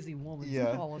crazy woman's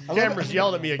Yeah. calling me." I love Amber's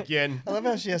yelled at me again. I love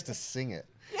how she has to sing it.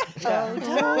 Oh,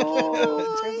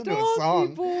 It turns into a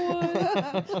song.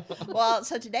 Well,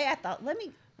 so today I thought,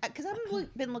 because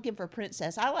I've been looking for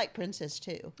Princess. I like Princess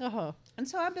too. Uh-huh. And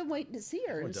so I've been waiting to see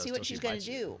her Well, and does see till what she she's going to bites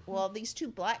you. do. Well, these two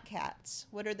black cats,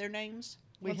 what are their names?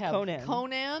 We What's have Conan?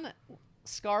 Conan,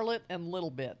 Scarlet, and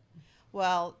Little Bit.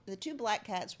 Well, the two black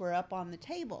cats were up on the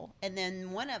table, and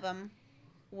then one of them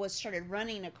started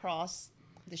running across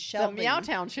the The shelving.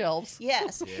 Meowtown shelves.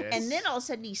 Yes. Yes. And then all of a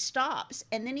sudden he stops,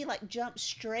 and then he like jumps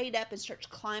straight up and starts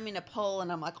climbing a pole,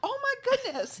 and I'm like, oh my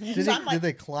goodness. Did, So I'm like, did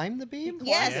they climb the beam?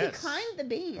 yes, Yes. he climbed the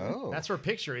beam. Oh. That's her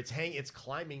picture. It's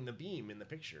climbing the beam in the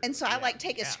picture. And so I Yeah, like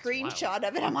take a yeah, it's wild. screenshot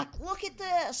of it. I'm like, look at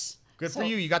this. Good So- for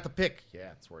you. You got the pick. Yeah,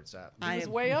 that's where it's at. It was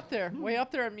way up there in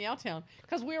Meowtown.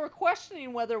 Because we were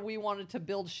questioning whether we wanted to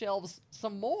build shelves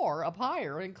some more up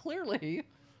higher, and clearly,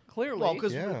 Well,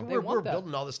 because Yeah. They we're want that.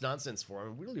 building all this nonsense for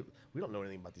them. We don't know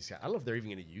anything about these guys. I don't know if they're even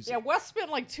going to use yeah, it. Wes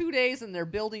spent like 2 days in there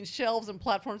building shelves and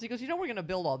platforms. He goes, we're going to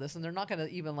build all this, and they're not going to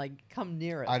even like come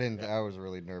near it. I didn't. I was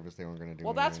really nervous they weren't going to do.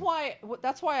 Well, that's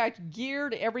anything. why I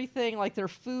geared everything like their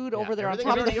food Yeah, over there on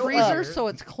everything's top of the already over freezer, here. so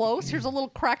it's close. Here's a little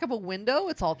crack of a window.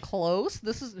 It's all close.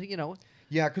 This is,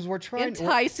 Yeah, because we're trying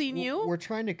enticing we're- you. We're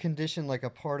trying to condition like a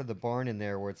part of the barn in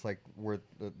there where it's like where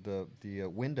the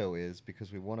window is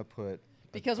because we want to put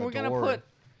because a we're gonna door, put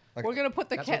like- we're gonna put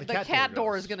the That's where cat the the cat cat door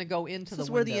door goes. is gonna go into This the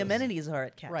is where the windows. amenities are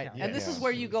at Cat Right, Town. and this Yeah. is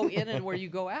where you go in and where you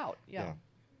go out. Yeah.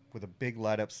 with a big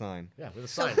light up sign. Yeah, with a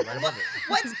sign right above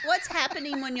it. What's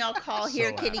happening when y'all call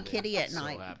here So kitty happening. kitty at So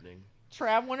night? happening.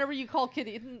 Trav, whenever you call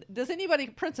Kitty,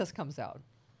 Princess comes out.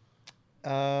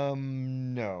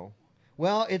 No.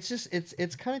 Well, it's just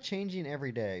it's kind of changing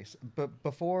every day. But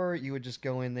before you would just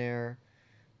go in there,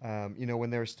 when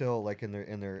they were still like in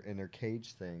their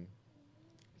cage thing.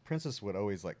 Princess would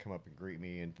always like come up and greet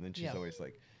me, and then she's Yeah. always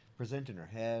like presenting her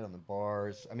head on the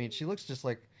bars. I mean, she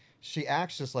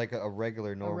acts just like a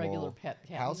regular normal A regular pet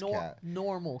cat. house cat.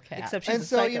 Normal cat. Except she's And a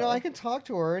so psycho. I can talk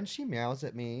to her, and she meows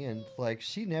at me, and like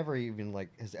she never even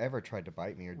like has ever tried to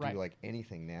bite me or Right. do like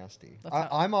anything nasty. That's how-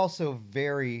 I'm also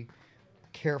very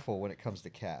careful when it comes to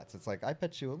cats. It's like I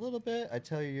pet you a little bit, I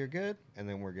tell you you're good, and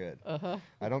then we're good. Uh-huh.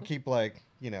 I don't keep like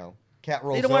cat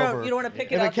rolls you don't over. want to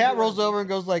pick it If up. a and cat do rolls it. over and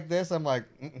goes like this, I'm like,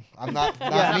 I'm not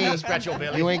Yeah. me. Scratch your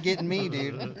belly. You ain't getting me,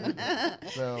 dude.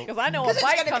 So Because I know a 'Cause it's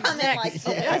bite gonna comes come in next. like this.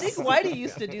 I think Whitey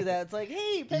used to do that. It's like,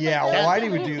 hey, pet my yeah, cat. why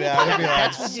do we do that? I'd be like,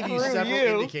 Cats will give you "Screw several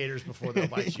you." indicators before they'll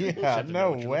bite you. Yeah, You have to know no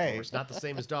what you're looking way. for. It's not the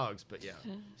same as dogs, but yeah.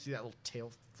 See that little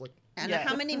tail flick? And Yeah.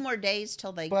 how many more days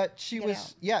till they? But she get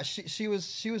was out? she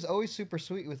was always super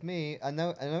sweet with me. I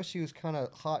know she was kind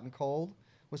of hot and cold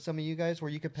with some of you guys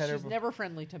where you could pet her. She's never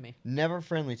friendly to me. Never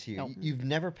friendly to you. No. You've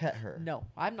never pet her. No,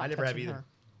 I'm not I never have touching either. her.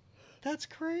 That's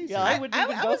crazy. Yeah, I wouldn't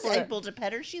even I go was for it. able to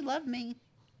pet her. She loved me.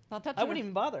 Not touching I wouldn't her.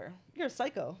 even bother. You're a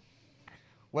psycho.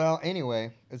 Well,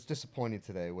 anyway, it's disappointing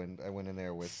today when I went in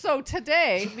there with. So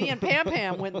today, me and Pam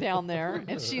Pam went down there,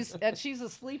 and she's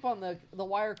asleep on the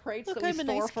wire crates Look, that we I'm a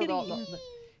store nice for the. kitty.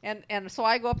 And so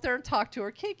I go up there and talk to her,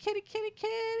 kitty, kitty, kitty,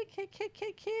 kitty, kitty, kitty,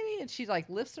 kitty, kitty, and she like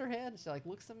lifts her head and she like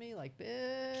looks at me like,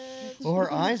 bitch. Well,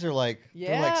 her eyes are like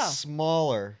they're like Yeah.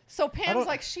 smaller. So Pam's don't-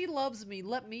 like, she loves me.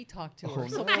 Let me talk to her. Oh,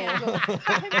 So no. Pam goes,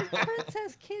 "Hey,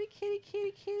 Princess, kitty, kitty,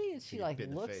 kitty, kitty," and she Get like bit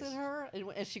in the looks face. at her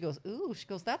and she goes, "Ooh," she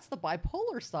goes, "That's the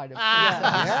bipolar side of Ah.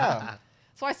 Princess." Yeah.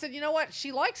 So I said, you know what?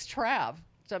 She likes Trav.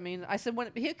 So, I mean, I said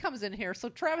when he comes in here, so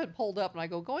Trav had pulled up, and I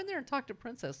go in there and talk to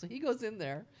Princess. So he goes in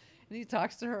there, and he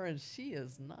talks to her, and she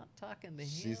is not talking to him.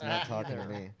 She's not talking to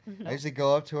me. Mm-hmm. I usually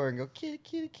go up to her and go, kitty,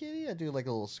 kitty, kitty. I do like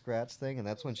a little scratch thing, and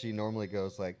that's when she normally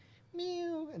goes like,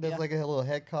 meow, and does Yeah. like a little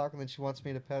head cock, and then she wants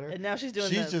me to pet her. And now she's doing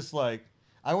She's this. just like,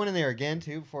 I went in there again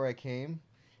too before I came,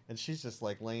 and she's just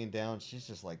like laying down. She's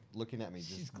just like looking at me.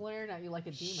 She's Just, glaring at you like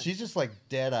a demon. she's just like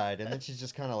dead eyed, and then she's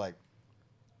just kind of like.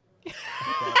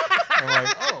 I'm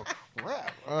like, oh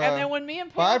crap. And then when me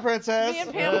and bye, Pam, princess. me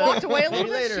and Pam walked away a See little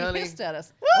you bit, later, she honey. hissed at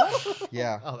us.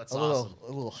 Yeah. Oh, that's a awesome.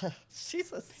 little.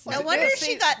 She's a No psycho. wonder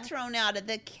see- she got thrown out of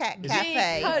the cat Is it-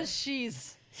 cafe. Because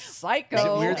she's psycho. Is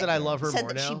it weird that I love her Said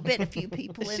more that she now? bit a few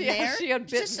people in She- there. she had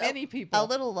bit Just many people. A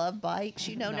little love bite.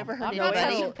 She No, never hurt I'm No, not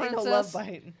anybody. touching ain't no Princess. love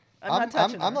bite. I'm I'm not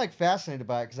touching I'm her. like fascinated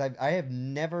by it because I have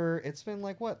never. It's been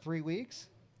like what 3 weeks.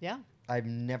 Yeah. I've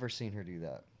never seen her do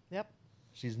that. Yep.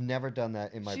 She's never done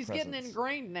that in my She's presence. getting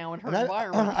ingrained now in her And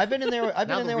environment. I've been in there. I've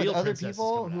Now been in the there with real other princess is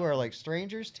people coming who out. are like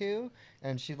strangers too,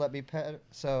 and she let me pet.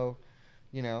 So,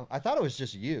 you know, I thought it was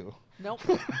just you. Nope.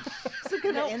 It's the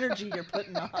kind of energy you're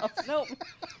putting off. Nope.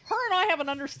 Her and I have an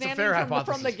understanding fair from the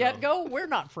hypothesis, get go. We're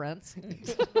not friends.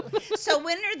 So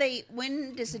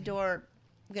when is the door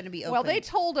going to be open? Well, they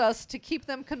told us to keep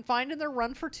them confined in their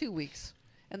run for 2 weeks,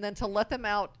 and then to let them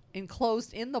out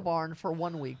enclosed in the barn for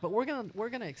 1 week. But we're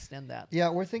gonna extend that. Yeah,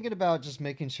 we're thinking about just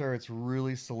making sure it's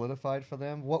really solidified for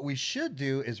them. What we should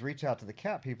do is reach out to the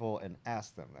cat people and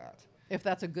ask them that. If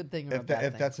that's a good thing or a If, bad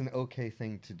if thing. that's an okay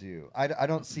thing to do. I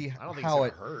don't see I don't think how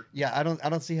it's it gonna hurt. Yeah, I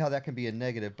don't see how that can be a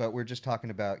negative, but we're just talking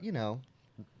about, you know,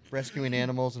 rescuing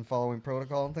animals and following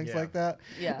protocol and things Yeah. like that.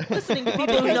 Yeah, listening to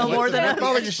people who know more than I'd us.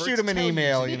 probably just Experts shoot them an tell you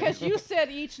email. to. You know? because you said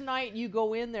each night you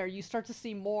go in there, you start to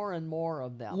see more and more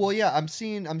of them. Well, yeah, I'm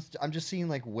just seeing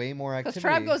like way more because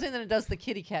activity. Trav goes in and does the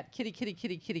kitty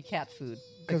cat food.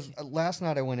 Because last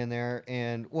night I went in there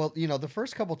and, well, you know, the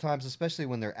first couple times, especially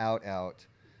when they're out,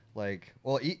 like,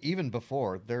 well, even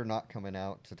before, they're not coming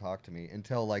out to talk to me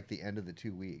until like the end of the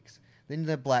 2 weeks. Then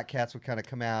the black cats would kind of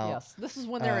come out. Yes, this is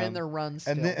when they're in Um, their runs.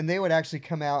 And they would actually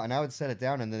come out, and I would set it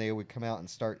down, and then they would come out and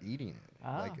start eating it,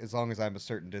 Ah. like as long as I'm a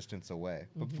certain distance away.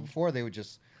 But Mhm. before, they would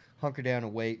just hunker down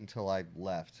and wait until I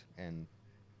left, and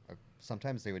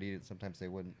sometimes they would eat it, sometimes they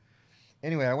wouldn't.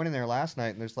 Anyway, I went in there last night,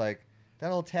 and there's like that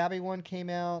little tabby one came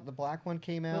out, the black one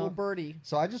came out. little birdie.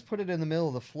 So I just put it in the middle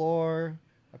of the floor.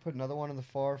 I put another one on the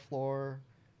far floor.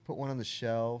 Put one on the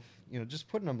shelf. You know, just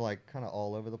putting them like kind of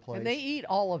all over the place. And they eat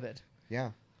all of it.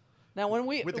 Yeah. Now when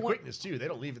we With the when- quickness too, they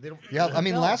don't leave it. They don't. Yeah, I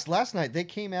mean, No. last night they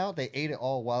came out, they ate it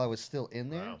all while I was still in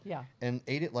there, Wow. yeah, and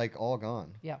ate it like all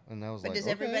gone. Yeah. and I was But like, does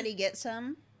okay. everybody get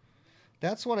some?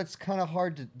 That's what it's kind of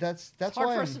hard to. That's it's hard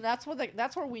why for I'm. us.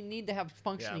 That's where we need to have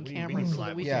functioning we cameras need so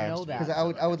that we yeah, can know because that.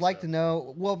 I would like to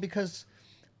know. Well, because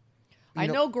I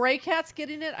know Gray Cat's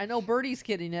getting it. I know Birdie's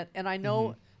getting it, and I know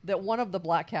Mm-hmm. that one of the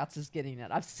black cats is getting it.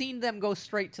 I've seen them go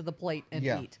straight to the plate and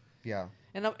Yeah. eat. Yeah,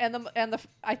 And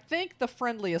I think the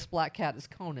friendliest black cat is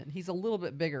Conan. He's a little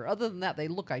bit bigger. Other than that, they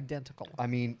look identical. I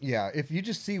mean, yeah. If you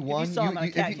just see one, saw him on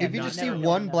Cat if Cam, you you'd just see never know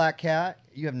one that. black cat,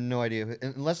 you have no idea.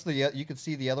 Unless you could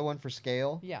see the other one for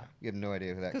scale. Yeah. You have no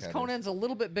idea who that Because cat Conan's a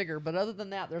little bit bigger, but other than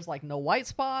that, there's like no white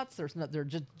spots. There's no. They're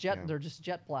just jet. Yeah. They're just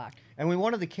jet black. is. And we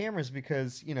wanted the cameras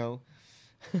because, you know,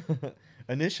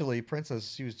 initially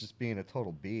Princess, she was just being a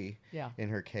total bee Yeah. in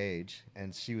her cage,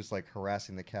 and she was like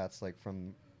harassing the cats like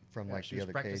from Yeah, like she the was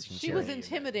other practicing cage. And She stuff. was Scary.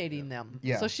 intimidating them.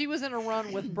 Yeah. So she was in a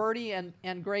run with Birdie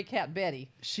and Gray Cat Betty.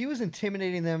 She was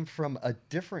intimidating them from a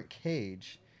different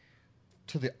cage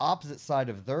to the opposite side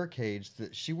of their cage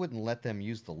that she wouldn't let them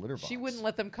use the litter box. She wouldn't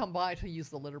let them come by to use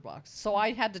the litter box. So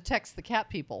I had to text the cat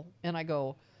people, and I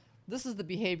go, this is the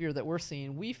behavior that we're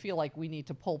seeing. We feel like we need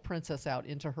to pull Princess out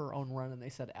into her own run. And they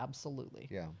said, absolutely.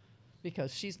 Yeah.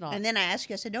 Because she's not. And then I asked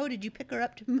you, I said, "Oh, did you pick her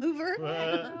up to move her?"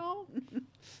 No.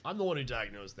 I'm the one who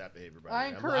diagnosed that behavior. By the I way.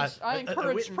 encouraged I went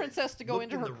encouraged and Princess to go looked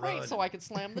into in her the crate run. so I could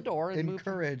slam the door and move.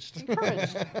 Encouraged.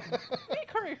 Encouraged.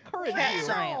 Encourage Cat you.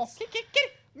 science. Kitty,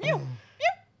 mew, mew.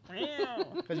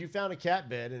 Because you found a cat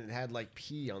bed and it had like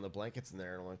pee on the blankets in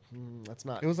there, and I'm like, that's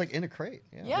not. It was like in a crate.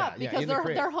 Yeah. Yeah, Yeah, because in the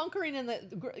crate. they're hunkering in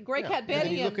the Gray Yeah, Cat and then Betty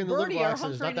you and look in the litter Birdie are box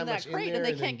and there's not hunkering in that that much in crate, there, and they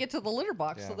and can't then- get to the litter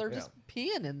box, so Yeah. they're Yeah. just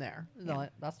peeing in there. No,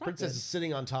 that's not Princess good. is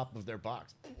sitting on top of their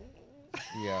box.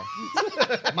 Yeah.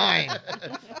 Mine.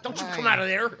 Don't you come out of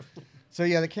there! So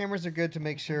yeah, the cameras are good to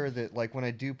make sure that like when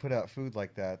I do put out food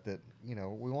like that, that you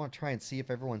know we want to try and see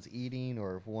if everyone's eating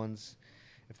or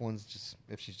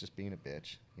if she's just being a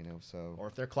bitch, you know. So Or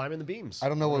if they're climbing the beams. I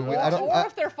don't know what we, Or, I don't. or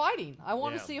if they're fighting. I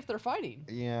want to Yeah. see if they're fighting.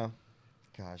 Yeah.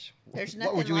 Gosh. There's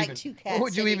What would nothing you like even, two What cats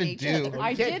would you hitting even each do? other.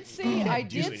 I can't- did see. I do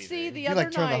did anything. see the You other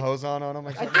like turn the night. hose on them? Or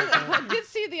I something? did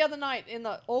see the other night in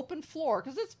the open floor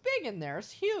because it's big in there.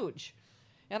 It's huge.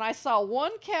 And I saw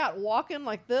one cat walking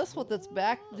like this with its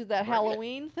back, did that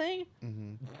Halloween thing,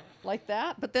 Mhm. like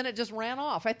that. But then it just ran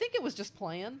off. I think it was just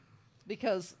playing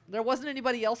because there wasn't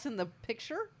anybody else in the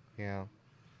picture. Yeah.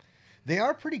 They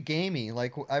are pretty gamey.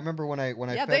 Like I remember when I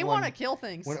Yeah, fed they one, want to kill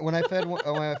things. when I fed when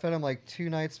I fed him like 2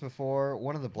 nights before,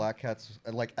 one of the black cats,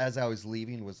 like as I was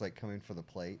leaving, was like coming for the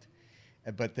plate,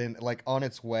 But then, like on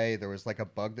its way, there was like a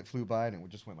bug that flew by, and it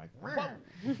just went like,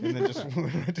 and then just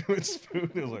went to its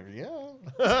food. It was like,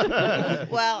 yeah.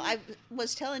 Well, I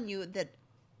was telling you that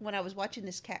when I was watching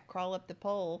this cat crawl up the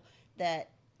pole, that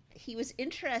he was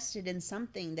interested in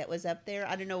something that was up there.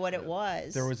 I don't know what it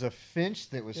was. There was a finch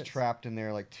that was Yes. trapped in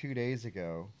there like 2 days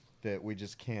ago that we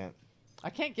just can't. I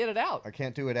can't get it out. I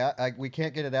can't do it out. We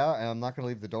can't get it out, and I'm not going to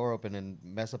leave the door open and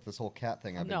mess up this whole cat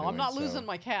thing I've been No, doing. I'm not so- losing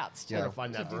my cats. To, Yeah. Gotta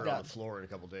find to that do bird that. on the floor in a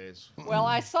couple days. Well,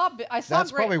 I saw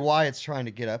That's Gray, probably why it's trying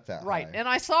to get up that right, high. and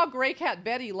I saw Gray Cat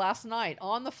Betty last night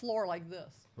on the floor like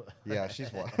this. Yeah, she's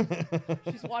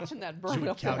She's watching that bird Doing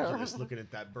up there. calculus, looking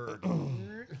at that bird.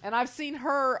 And I've seen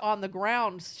her on the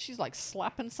ground. She's like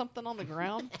slapping something on the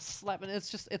ground. Slapping.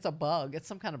 It's a bug. It's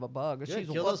some kind of a bug. Yeah, She's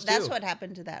kill Well, those that's too. what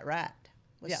happened to that rat.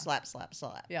 Was Yeah. slap, slap,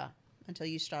 slap. yeah. Until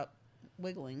you stop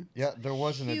wiggling. Yeah, there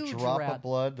wasn't Huge a drop rat. of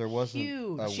blood. There wasn't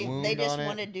Huge. a wound They just on it.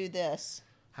 want to do this.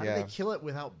 How Yeah. do they kill it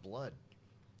without blood?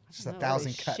 Just a No,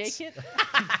 thousand they cuts. Shake it.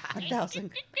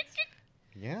 1,000.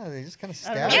 Yeah, they just kind of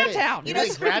I don't stab know. it. Downtown. You know,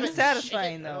 It's grab freaking it and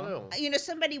satisfying, shake it? I don't though. know.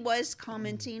 Somebody was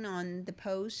commenting on the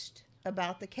post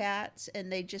about the cats,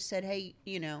 and they just said, "Hey,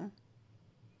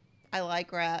 I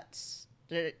like rats."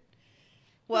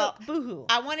 Well, boohoo.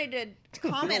 I wanted to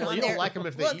comment on You don't there. like 'em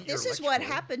if they Look, eat your this is what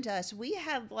electrical. happened to us. We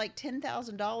have like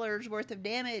 $10,000 worth of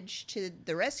damage to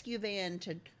the rescue van,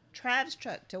 to Trav's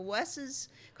truck, to Wes's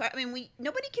car. I mean,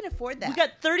 nobody can afford that. We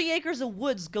got 30 acres of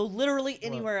woods. Go literally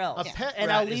anywhere else, A pet and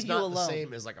rat I'll is leave you not alone. the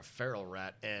same as like a feral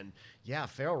rat, and yeah,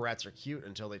 feral rats are cute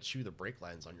until they chew the brake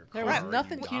lines on your car. There was and you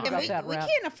nothing die. cute and about we, that we rat.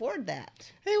 can't afford that.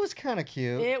 It was kind of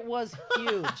cute. It was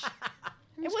huge.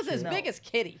 It was as No. big as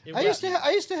Kitty. It I was-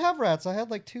 used to have rats. I had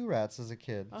like 2 rats as a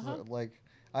kid. Uh-huh. So, like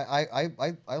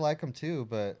I like them too,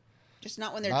 but Just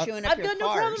not when they're Not- chewing up I've your got no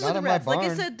cars. problem Not with the in my rats. Like I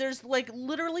barn. said, there's like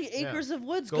literally acres of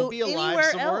woods. Go Go, be alive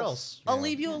anywhere somewhere else. else. I'll Yeah.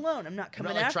 leave you alone. I'm not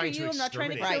coming like, after trying to you. I'm not trying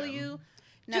to exterminate kill them. you.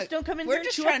 No, Just don't come in we're here and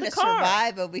just chew trying up to the car.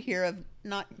 survive over here. Of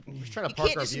not, We're just trying to you park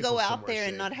can't our just vehicles go out somewhere there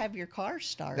and safe. not have your car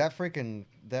start. that freaking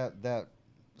that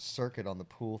circuit on the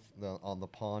pool on the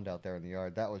pond out there in the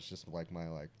yard, that was just like my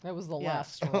like That was the Yeah.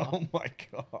 last straw. oh my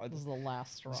That god. was the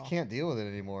last I straw. just can't deal with it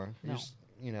anymore.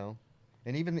 No.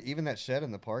 And even that shed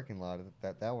in the parking lot,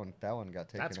 that one got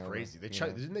taken That's over. crazy. you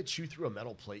know? Didn't they chew through a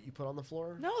metal plate you put on the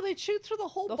floor? No, they chewed through the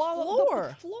whole The bottle. floor.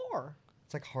 The floor.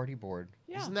 It's like hardy board.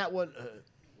 Yeah. Isn't that what?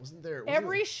 Wasn't there?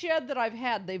 Every shed that I've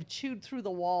had, they've chewed through the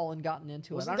wall and gotten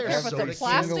into it. Wasn't I don't there care if soda it's a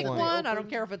cans plastic that one. they I don't opened?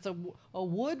 care if it's a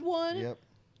wood one. Yep.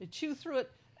 They chew through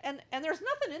it, and there's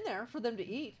nothing in there for them to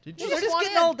eat. Did They you They're just just want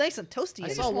getting in. all nice and toasty. I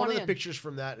They saw just one want of the in. pictures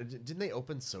from that. Didn't they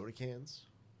open soda cans?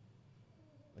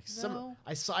 Like No.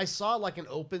 I saw like an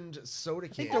opened soda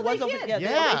can. think there Oh, they was open. did. Yeah, they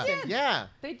Yeah, always did. yeah.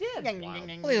 They did. Well,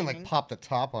 they didn't like pop the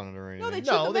top on it or anything. No, they chewed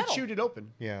No, the they metal. chewed it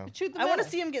open. yeah, They chewed the I want to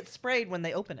metal. see them get sprayed when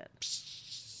they open it.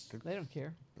 They don't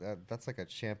care. that's like a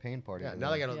champagne party. Yeah. to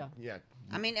Now they them. gotta. Yeah. Yeah.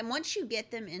 I mean, and once you get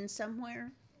them in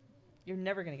somewhere, You're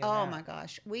never gonna get. oh them out. my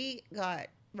gosh, we got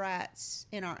rats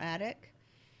in our attic,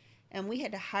 and we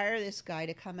had to hire this guy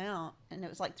to come out, and it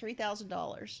was like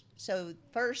 $3,000. So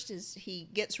first is he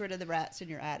gets rid of the rats in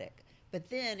your attic, but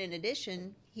then in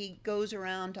addition, he goes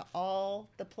around to all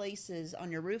the places on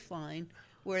your roof line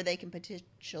where they can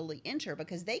potentially enter,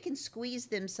 because they can squeeze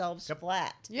themselves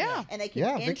flat. Yeah. And they can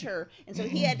Yeah, they can- enter. And so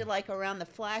he had to, like, around the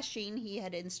flashing, he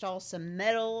had to install some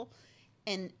metal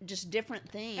and just different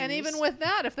things. And even with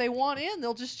that, if they want in,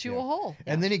 they'll just chew Yeah. a hole.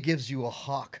 And then he gives you a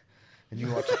hawk, and you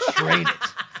have to train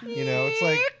it. You know, it's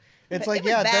like But like it was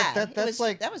yeah, bad. that's It was-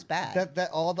 like that was bad. that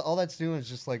all that's doing is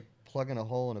just like plugging a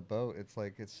hole in a boat. It's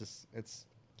like it's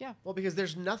Well, because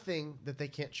there's nothing that they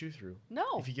can't chew through.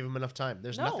 No. If you give them enough time,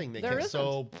 there's No, nothing they there can't. isn't.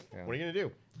 So Yeah. what are you gonna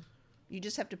do? You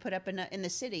just have to put up enough in the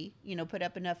city. Put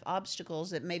up enough obstacles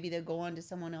that maybe they'll go on to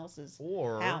someone else's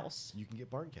Or house. you can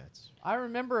get barn cats. I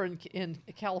remember in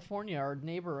California, our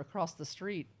neighbor across the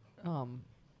street,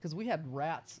 because we had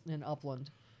rats in Upland,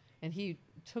 and he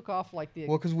took off like the,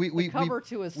 well because we cover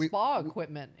to his we- spa we-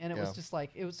 equipment, and it yeah. was just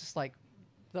like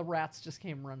the rats just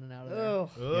came running out of there. Ugh.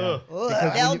 Ugh.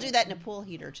 Because They'll when do that in a pool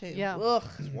heater too. Yeah. Ugh.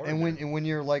 and when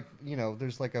you're like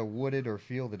there's like a wooded or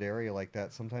fielded area like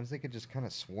that, sometimes they could just kind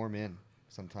of swarm in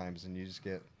sometimes, and you just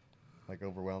get like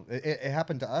overwhelmed. It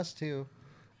happened to us too.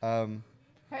 Hey,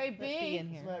 Let's be in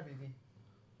B. here.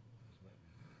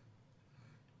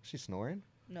 She's snoring.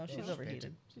 No, she's she's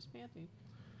overheated. She's panting.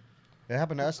 It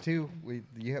happened to us too.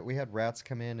 We had rats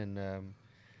come in, and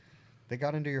they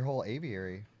got into your whole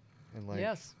aviary, and like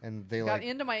Yes. and they Got like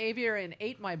into my aviary and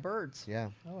ate my birds. yeah.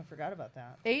 Oh, I forgot about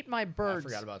that. Ate my I birds.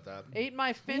 forgot about that. Ate my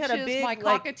We finches, had a big, my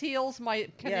like- cockatiels, my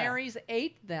canaries.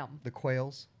 Ate them. The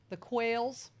quails. The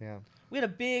quails. Yeah. We had a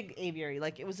big aviary,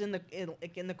 like it was in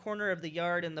the corner of the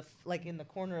yard, and in the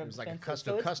corner of It was the like a fences.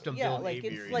 So custom yeah, built like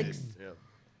aviary. it's like yeah.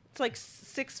 it's like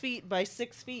 6 feet by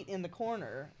 6 feet in the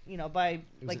corner, by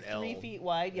was like an 3 L. feet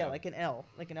wide. Yeah, Yeah. like an L,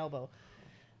 like an elbow.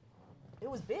 It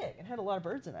was big. It had a lot of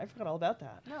birds in it. I forgot all about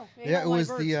that. No, Yeah, it was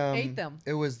the ate them.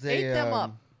 It was the Ate them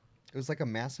up. It was like a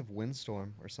massive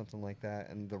windstorm or something like that,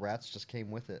 and the rats just came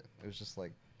with it. It was just like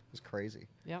it was crazy.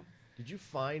 Yep. Did you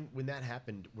find when that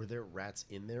happened? Were there rats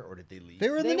in there, or did they leave? They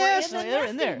were in They the were nest. in the They were in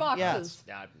nesting there, yeah. boxes.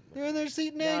 Yeah, They're in there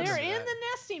eating Yeah, eggs. They're remember in that. the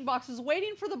nesting boxes,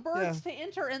 waiting for the birds to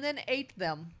enter, and then ate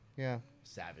them. Yeah.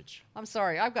 savage. I'm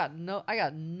sorry, I got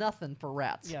nothing for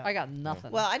rats. Yeah. I got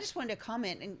nothing. Well, I just wanted to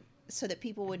comment and so that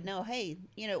people would know, hey,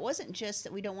 it wasn't just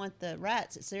that we don't want the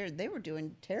rats. It's they were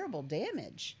doing terrible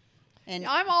damage. And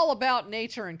I'm all about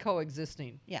nature and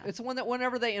coexisting. Yeah. It's one that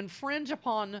whenever they infringe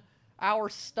upon our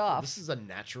stuff. This is a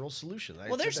natural solution.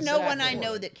 well, there's no one I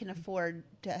know that can afford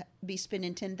to be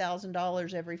spending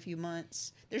 $10,000 every few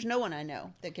months. There's no one I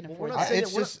know that can Well, afford we're not that.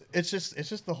 saying It's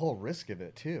just the whole risk of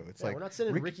it too. It's like we're not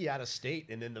sending Rick- Ricky out of state,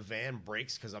 and then the van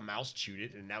breaks because a mouse chewed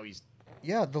it, and now he's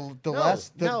Yeah, the No,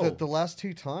 last no. the last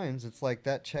two times it's like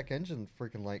that check engine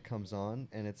freaking light comes on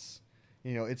and it's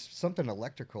it's something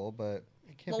electrical, but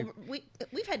it can't Well, be.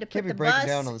 we've had to can't put be the breaking bus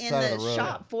down on the in side of the the road.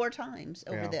 shop 4 times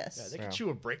over Yeah. this. yeah, they Yeah. can chew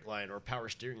a brake line or a power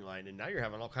steering line, and now you're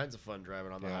having all kinds of fun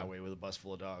driving on the Yeah. highway with a bus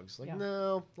full of dogs. Like, Yeah.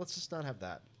 no, let's just not have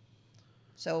that.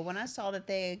 So when I saw that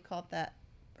they had caught that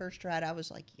first rat, I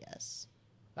was like, yes.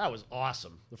 That was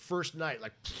awesome. The first night,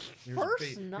 like here's First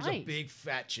here's a night. big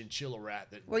fat chinchilla rat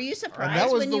that. Were you that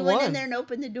surprised was when the you went in one. there and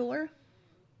opened the door?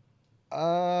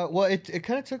 Well, it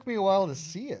kind of took me a while to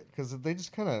see it because they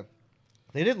just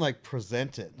they didn't like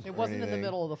present it. It or wasn't in the anything.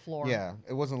 middle of the floor. Yeah,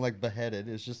 it wasn't like beheaded.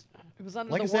 It's just It was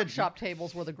under Like I the said, workshop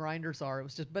tables where the grinders are. It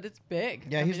was just, but it's big.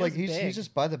 yeah. I He's mean, like it's big. he's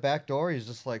just by the back door. He's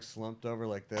just like slumped over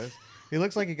like this. He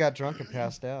looks like he got drunk and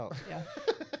passed out. Yeah.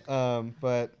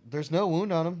 But there's no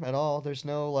wound on him at all. There's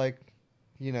no like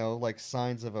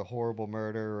signs of a horrible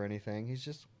murder or anything. He's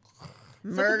just Is that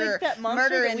the Murder, big fat monster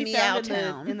murder that in we found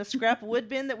Meowtown. in the scrap wood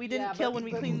bin that we didn't Yeah, kill but- when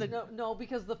we but cleaned the. No,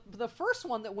 because the first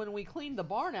one that when we cleaned the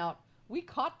barn out, we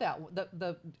caught that.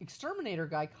 The exterminator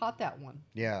guy caught that one.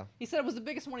 yeah. He said it was the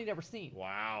biggest one he'd ever seen.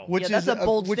 Wow. Which Yeah, is that's a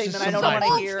bold which is statement. I some- don't want to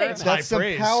bold hear. statement. That's some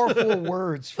praise. powerful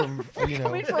words from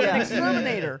Coming from Yeah. an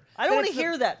exterminator. I don't That want to it's the-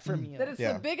 hear that from you. That it's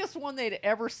Yeah. the biggest one they'd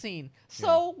ever seen.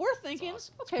 So we're thinking,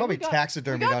 awesome. okay, probably we got,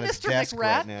 taxidermied we got on his Mr. desk McRat.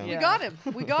 right now. We Yeah. got him.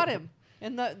 We got him.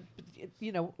 And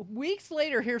weeks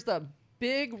later, here's the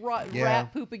big Yeah.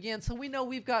 rat poop again. So we know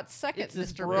we've got second It's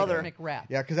his Mr. brother. McRat.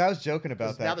 Yeah, because I was joking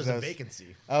about that. Now there's 'cause a I was-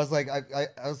 vacancy. I was like, I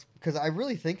was because I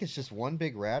really think it's just one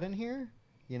big rat in here.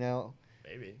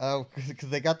 Maybe. Oh, because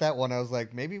they got that one. I was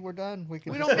like, maybe we're done. We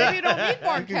can. We don't. Maybe you don't need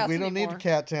barn cats we don't anymore. need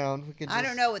Cat Town. We can. I just-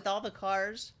 don't know, with all the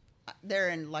cars,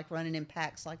 they're running in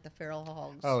packs like the feral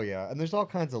hogs. Oh yeah, and there's all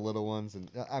kinds of little ones, and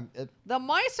The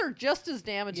mice are just as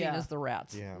damaging Yeah. as the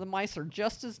rats. Yeah. The mice are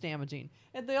just as damaging.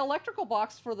 And the electrical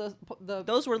box for the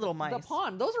Those were little mice. the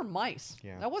pond, those are mice.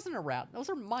 Yeah. That wasn't a rat. Those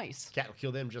are mice. Cat will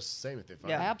kill them just the same if they find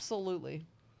Yeah. them. Absolutely.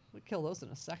 We'd kill those in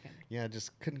a second. yeah,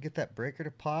 just couldn't get that breaker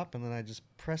to pop, and then I just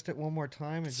pressed it one more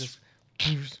time, and just.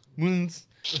 wounds,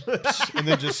 and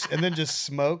then just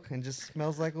smoke, and just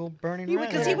smells like old burning.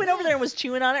 Because rat. he went over there and was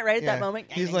chewing on it right at Yeah. that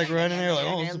moment. He's like right in there, like,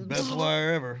 oh, it's the best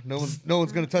wire ever. No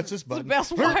one's gonna touch this It's the button.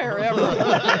 best wire ever.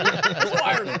 This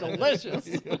wire is delicious.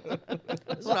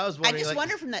 That's what I was I wondering. just like,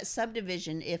 wonder from that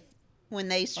subdivision if when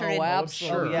they started, Oh, I'm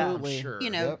sure. absolutely. I'm sure. you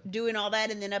know, Yep. doing all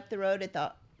that and then up the road at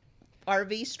the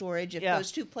RV storage, if Yeah.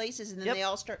 those two places and then Yep. they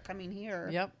all start coming here.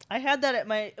 Yep. I had that at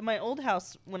my old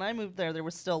house when I moved there. There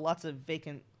was still lots of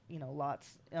vacant,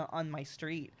 lots on my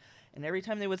street, and every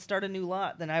time they would start a new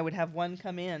lot, then I would have one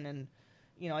come in, and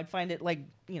I'd find it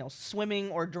swimming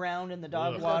or drowned in the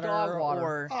dog Ugh. water, The dog water.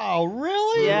 or Oh,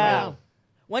 really? yeah.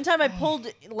 One time I pulled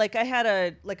I had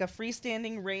a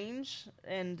freestanding range,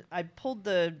 and I pulled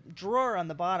the drawer on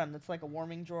the bottom that's like a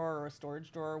warming drawer or a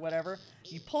storage drawer or whatever.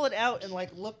 You pull it out and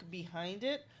look behind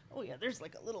it. Oh yeah, there's a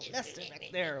little nest in back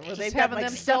there where Just they've got having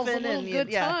stuff themselves a in little and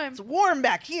good time. It's warm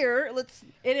back here. Let's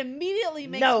It immediately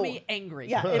makes No. me angry.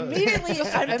 yeah. Immediately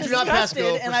I'm Do not pass go,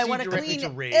 disgusted and I proceed want to directly clean to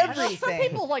rage. I know everything. some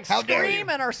people How dare scream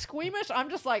you. and are squeamish. I'm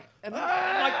just like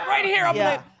right here. I'm Yeah.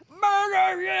 like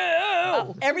murder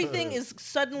you. Everything is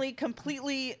suddenly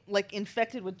completely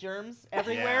infected with germs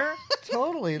everywhere.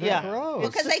 Totally. They're Yeah. gross.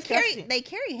 Because It's disgusting. they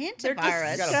carry They're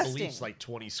hantavirus. You gotta Disgusting. bleach like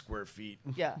 20 square feet.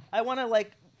 Yeah, I want to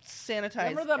sanitize.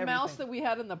 Remember the mouse everything. that we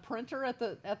had in the printer at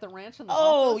the ranch in the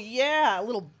Oh office? yeah,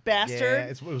 little bastard. Yeah,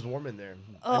 it was warm in there.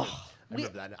 Ugh. I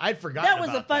remember that. I'd forgotten That was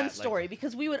a about fun that, like- story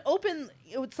because we would open.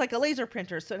 It's like a laser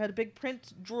printer, so it had a big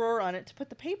print drawer on it to put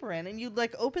the paper in, and you'd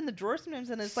like open the drawer sometimes,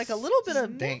 and it's like a little bit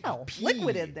of Stank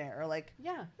liquid pee. in there. Like,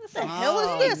 Yeah. what the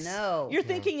hell is this? No. You're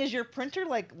thinking, is your printer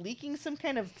like leaking some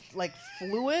kind of like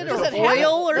fluid There's or Does it have-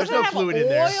 oil or there's something? no fluid in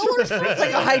there. Oil or something? It's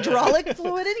like a hydraulic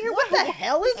fluid in here. What the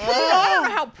hell is I this? don't know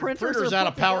how printers Printer's are out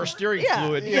put of power together. steering Yeah.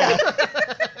 fluid. Yeah.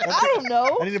 I don't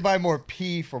know. I need to buy more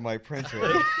pee for my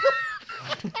printer.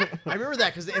 I remember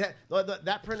that because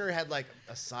that printer had like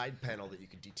a side panel that you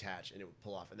could detach and it would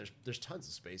pull off, and there's tons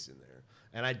of space in there.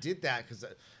 And I did that because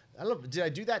I don't know. Did I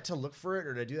do that to look for it,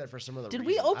 or did I do that for some other Did reason?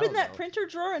 we I open don't that know. printer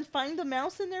drawer and find the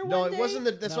mouse in there No, one it day?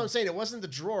 wasn't. That's what I'm saying. It wasn't the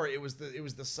drawer. It was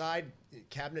the side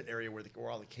cabinet area where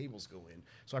all the cables go in.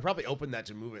 So I probably opened that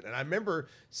to move it. And I remember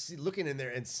looking in there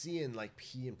and seeing like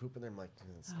pee and poop in there. I'm like,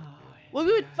 that's not good. Well,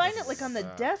 we would find it like on the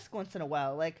desk once in a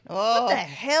while. Like, Oh. what the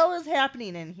hell is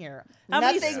happening in here? How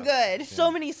many Nothing good. So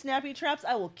many snappy traps.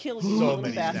 I will kill you, So little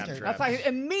many snap bastard. traps. That's like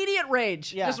immediate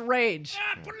rage. Yeah. Just rage.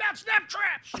 Put out snap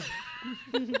traps.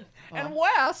 And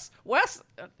Wes,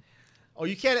 Oh,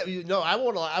 you can't. No, I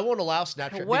won't allow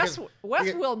snap traps.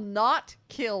 Wes will not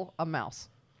kill a mouse.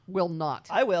 Will not.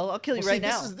 I will. I'll kill you right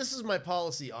now. This is my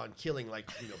policy on killing, like,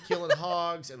 killing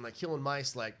hogs and like killing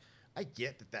mice. Like, I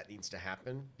get that needs to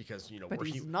happen because But we're,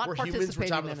 he's not we're humans. We're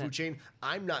top of participating the in food it. chain.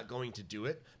 I'm not going to do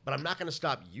it, but I'm not going to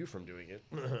stop you from doing it.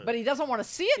 But he doesn't want to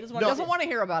see it. He doesn't doesn't, wanna- want to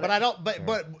hear about But it. I don't.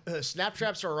 But snap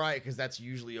traps are right because that's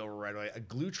usually over right away. A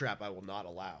glue trap I will not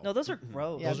allow. No, those are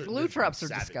gross. Yeah, Those glue they're traps are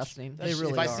savage. disgusting. If They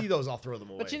really I are. see those, I'll throw them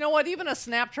away. But you know what? Even a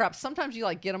snap trap, sometimes you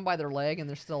like get them by their leg and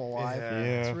they're still alive. Yeah. Yeah.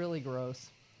 It's really gross.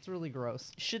 It's really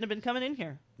gross. Shouldn't have been coming in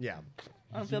here. Yeah.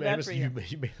 I don't feel may bad have- for you.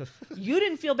 may have- You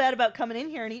didn't feel bad about coming in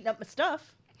here and eating up my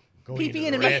stuff. going Pee-pee into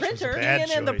in the my ranch was a printer. bad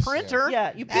And in the choice. printer,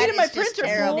 Yeah, you That peed in my is just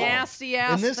printer, terrible. fool. nasty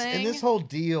ass in thing. this whole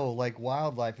deal, like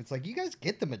wildlife, it's like you guys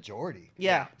get the majority.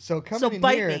 Yeah. So coming So in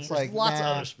bite here, me. it's There's like There's lots of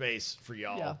nah, other space for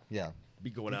y'all. Yeah. Yeah, Be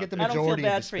going you out get the there. I don't feel majority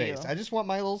bad of the for you. space. I just want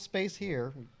my little space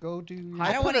here. Go do. Your I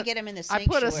don't put want to a- get him in the I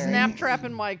sanctuary. put a snap trap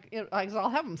in my. I'll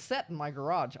have them set in my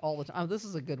garage all the time. Oh, this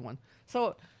is a good one.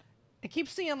 So I keep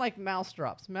seeing like mouse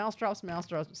drops.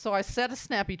 So I set a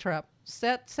snappy trap.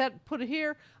 Put it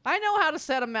here. I know how to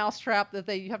set a mouse trap that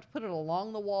you have to put it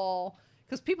along the wall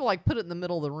because people like put it in the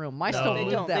middle of the room. Mice No. don't They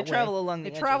live don't. that They way. travel along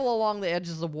the They travel edges. along the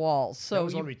edges of walls. That So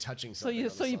was you, when we touching so something. you on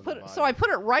so the you side put of the so I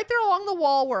put it right there along the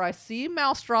wall where I see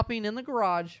mouse dropping in the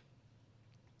garage.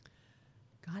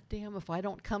 God damn, if I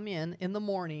don't come in the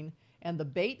morning and the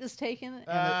bait is taken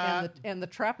and the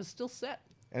trap is still set.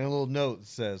 And a little note that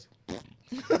says,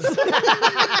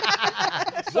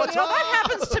 So that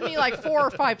happens to me like 4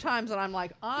 or 5 times, and I'm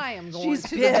like, I am going She's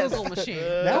to pissed. the Google machine.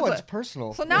 now But- it's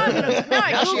personal. So now I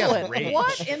Now she Google has it. rage.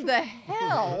 What in the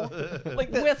hell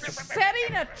with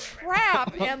setting a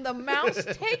trap and the mouse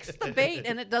takes the bait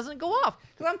and it doesn't go off?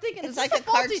 Because I'm thinking It's is this like a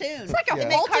faulty, cartoon. It's like a They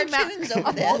make faulty cartoons over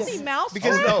a this. faulty mouse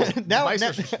because trap. No, now, mice now,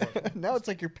 are just- now it's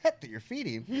like your pet that you're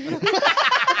feeding. Now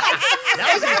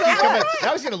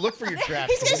he's gonna look for your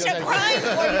traps. He's gonna start crying for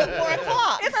you at 4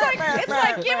 o'clock. It's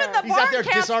like giving the He's out barn there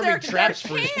cats disarming their traps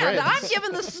for his can. friends. I'm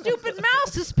giving the stupid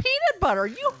mouse his peanut butter.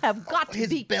 You have got to His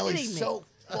be belly's kidding me. so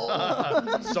full.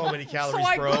 So many calories,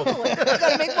 I bro. Google it.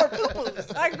 Gotta make more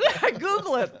poo-poos. I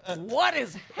Google it. What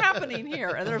is happening here?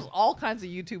 And there's all kinds of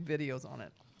YouTube videos on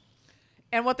it.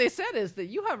 And what they said is that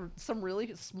you have some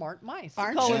really smart mice.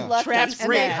 Aren't Call you him lucky? traps And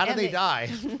Great. they- How do and they they- die?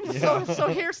 So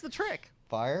here's the trick.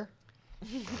 Fire?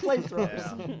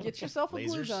 Flamethrowers. Yeah. Get yourself a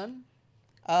glue Lasers? gun.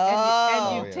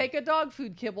 Oh. And you yeah. take a dog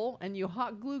food kibble and you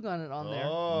hot glue gun it on there.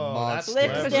 Oh, that's Monster. Let's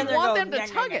clever. Because stand you there want going, them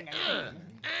to tug it.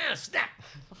 Snap.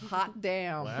 Hot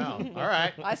damn. Wow. All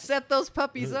right. I set those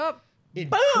puppies up.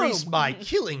 Increase Boom! my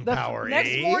killing The power.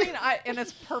 next eh? morning, and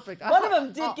it's perfect. One of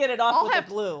them did get it off with the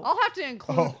glue. I'll have to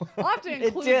include. I'll have to It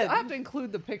include. did. I have to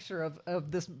include the picture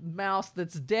of this mouse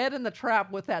that's dead in the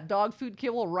trap with that dog food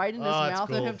kibble right in his Oh, that's mouth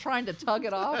and cool. him trying to tug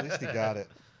it off. At least he got it.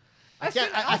 I'll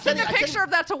can't- I send a can't- picture of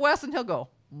that to Wes and he'll go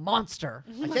monster.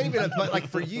 I can't even, but like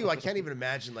for you, I can't even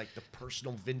imagine like the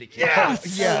personal vindication.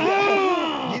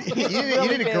 Yeah. you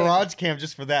need a big. garage cam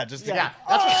just for that. Just to, Yeah,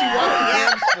 that's what she wants the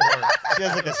cams for. she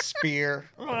has like a spear.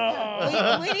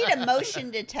 We need a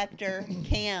motion detector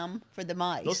cam for the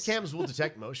mice. Those cams will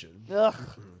detect motion. Ugh.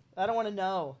 I don't want to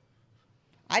know.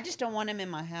 I just don't want him in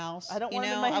my house. I don't you want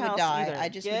know, him in my I house would die. either. I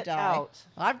just Get would die. out.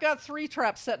 I've got 3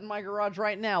 traps set in my garage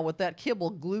right now with that kibble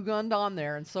glue gunned on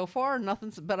there, and so far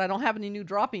nothing's. But I don't have any new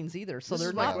droppings either, so This they're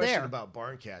is my not question there. about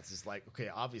barn cats. Is like, okay,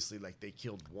 obviously, like they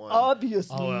killed one.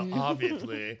 Obviously. Oh, well,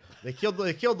 obviously, they killed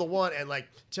the one, and like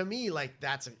to me, like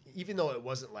that's even though it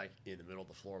wasn't like in the middle of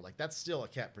the floor, like that's still a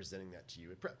cat presenting that to you.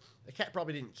 The cat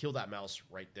probably didn't kill that mouse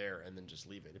right there and then just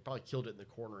leave it. It probably killed it in the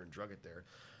corner and drug it there.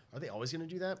 Are they always going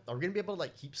to do that? Are we going to be able to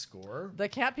like keep score? The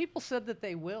cat people said that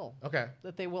they will. Okay.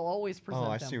 That they will always present Oh,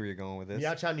 I them. see where you're going with this.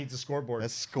 Meowtown needs a scoreboard. A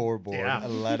scoreboard. Yeah. A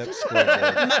let-up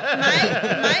scoreboard.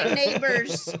 My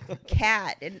neighbor's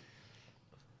cat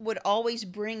would always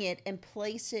bring it and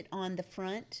place it on the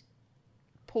front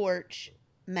porch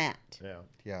mat. Yeah.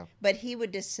 Yeah. But he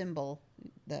would disassemble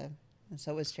and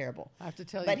so it was terrible. I have to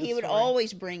tell you. But the he would story.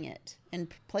 always bring it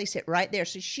and place it right there.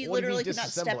 So she What do you literally mean could not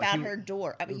disassemble? step Like out he her would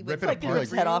door. I mean, he rip would it Like apart his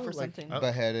for head you? off or Like, something.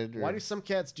 Beheaded. Or, Why do some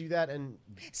cats do that? And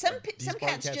Some these barn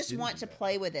cats just didn't want do to that.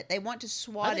 play with it. They want to I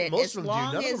swat think it most as of them do.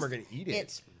 long None of as them are going to eat it.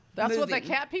 it's That's what the moving.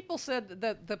 cat people said.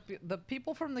 That the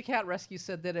people from the cat rescue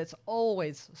said that it's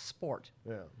always sport.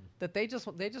 Yeah. That they just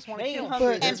want to Being kill. hungry,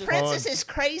 But- they're And just- Princess is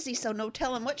crazy, so no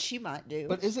telling what she might do.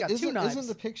 But got two isn't knives.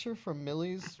 the picture from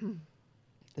Millie's?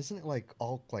 Isn't it like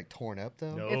all like torn up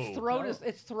though? No. Its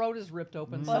throat is ripped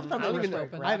open. Well, Sometimes I don't it's even.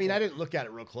 ripped open. I mean, I didn't look at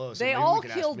it real close. They Maybe we all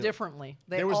could ask kill Bill. differently.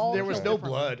 They There was all no kill differently.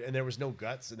 blood and there was no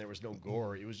guts and there was no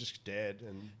gore. It was just dead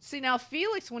and See now,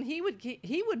 Felix, when he would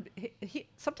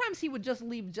sometimes he would just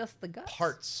leave just the guts.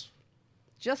 parts.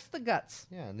 Just the guts.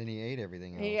 Yeah, and then he ate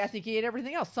everything else. I think he ate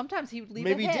everything else. Sometimes he would leave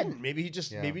Maybe the he head. didn't. Maybe he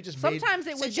just Yeah. maybe just Sometimes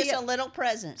it so would it's be just a little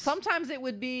present. sometimes it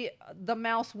would be the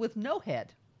mouse with no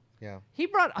head. Yeah. He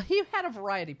had a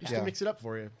variety pack. just Yeah. to mix it up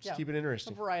for you. Just Yeah. keep it A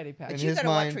interesting. variety pack. But In you his gotta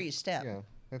watch mind, where you step. Yeah,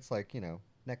 it's like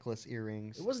necklace,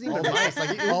 earrings. It wasn't even mice. Like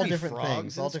it all would be different frogs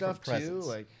things, all and stuff different too. presents.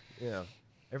 Like yeah,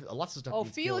 lots of stuff. Oh,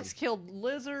 needs Felix killing. killed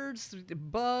lizards,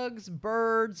 bugs,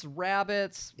 birds,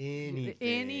 rabbits,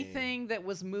 Anything. that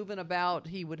was moving about.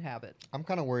 He would have it. I'm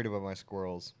kind of worried about my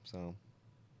squirrels. So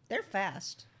They're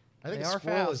fast I think They a are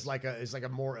squirrel fast. is like a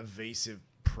more evasive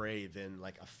prey than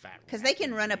like a fat. because rat they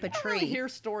can would run be. up a I don't tree. really hear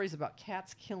stories about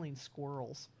cats killing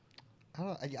squirrels.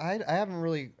 I haven't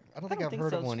really. I don't think I've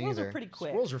heard so. of one Squirrels either. Are pretty quick.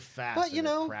 Squirrels are fast. But, and you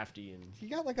they're know, crafty and You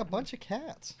got like a bunch of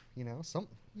cats.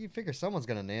 You figure someone's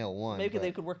gonna nail one. Maybe but-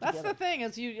 they could work That's together. the thing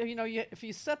is if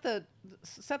you set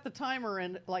the timer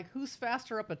and like who's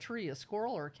faster up a tree, a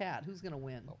squirrel or a cat? Who's gonna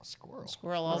win? Oh, a squirrel.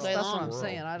 Squirrel all That's, day that's what long. I'm Squirrel.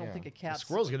 saying. I don't Yeah. think a a cat.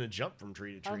 squirrel's gonna jump from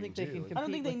tree to tree. I don't think they can too. I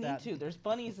don't think they compete need with that. to. There's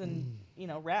bunnies and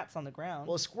rats on the ground.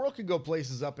 Well, a squirrel could go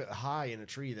places up high in a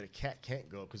tree that a cat can't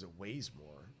go because it weighs more.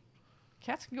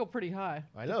 Cats can go pretty high.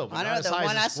 I know, but I not know as the high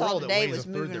one as a I saw squirrel that today weighs was a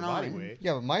third their moving body on. weight.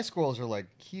 Yeah, but my squirrels are like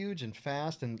huge and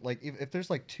fast, and like if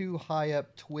there's like too high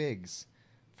up twigs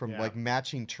from Yeah. like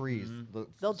matching trees,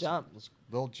 They'll jump.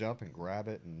 They'll jump and grab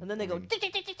it, and then they go mean, tick,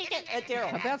 tick, tick, tick, tick, at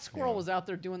Daryl. That squirrel Yeah. was out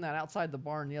there doing that outside the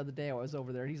barn the other day. I was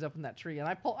over there. He's up in that tree, and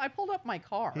I pulled up my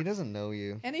car, He doesn't know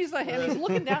you. and he's like, and he's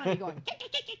looking down at me going,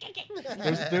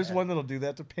 There's one that'll do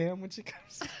that to Pam when she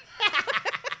comes.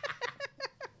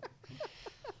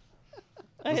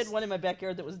 I had one in my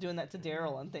backyard that was doing that to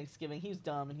Daryl on Thanksgiving. He was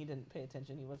dumb and he didn't pay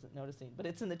attention. He wasn't noticing. But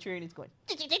it's in the tree and he's going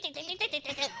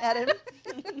at him.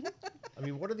 I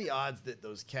mean, what are the odds that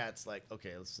those cats, like,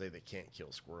 okay, let's say they can't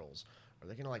kill squirrels. Are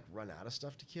they going to, like, run out of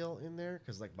stuff to kill in there?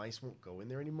 Because, like, mice won't go in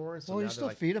there anymore. And so Well, now you they're still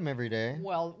like, feed them every day.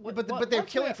 "Well, Yeah, but they're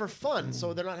killing for fun,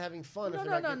 so they're not having fun. No, if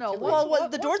no, they're no, not no. killing. Well,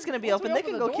 Once- the door's gonna be once open, we they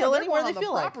can the go door, kill they're anywhere going they on the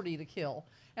feel like. property to kill,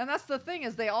 and that's the thing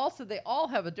is they all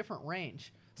have a different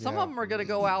range. Some Yeah. of them are going to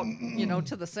go out,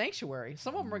 to the sanctuary.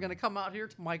 Some of them are going to come out here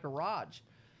to my garage.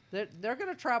 They're going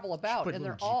to travel about, put and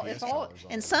they're little all. GPS It's all. collars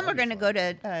on And them. some are That'd going be to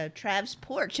go fun. to Trav's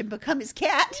porch and become his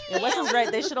cat. Yeah, Wes is right.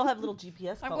 They should all have little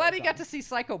GPS. I'm collars glad he on. got to see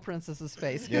Psycho Princess's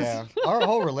face. 'cause Yeah, our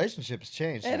whole relationship has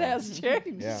changed. It now. has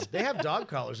changed. Yeah. They have dog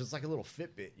collars. It's like a little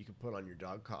Fitbit you can put on your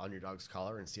dog's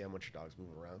collar and see how much your dog's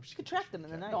moving around. You could track them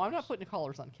in the night. No, I'm not putting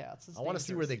collars on cats. It's I want to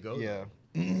see where they dangerous. go. Yeah.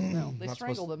 No, they Not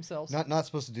strangle supposed- themselves Not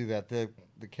supposed to do that. The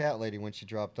cat lady when she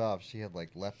dropped off, she had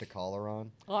like left a collar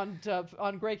on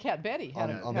on Gray Cat Betty. Had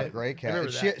on a, the gray cat. remember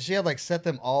And that. she had like set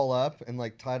them all up and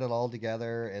like tied it all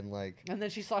together and like and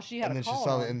then she saw she had and a then she collar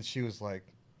saw on. it and she was like,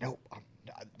 nope. I'm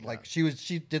not. Like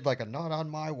she did like a not on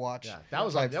my watch. Yeah, that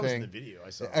was type that was in thing. the video I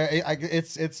saw.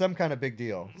 It's some kind of big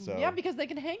deal. So Yeah, because they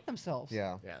can hang themselves.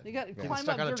 yeah. yeah, They got to Get climb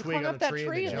stuck up, on a they're twig climb on up a that tree and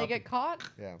tree they and they jump. get caught.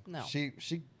 Yeah. No.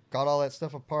 She got all that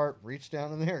stuff apart, reached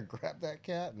down in there and grabbed that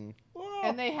cat and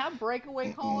And they have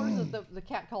breakaway collars. The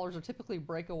cat collars are typically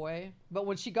breakaway. But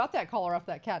when she got that collar off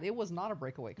that cat, it was not a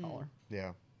breakaway collar.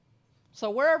 yeah. So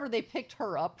wherever they picked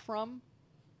her up from,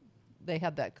 they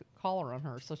had that collar on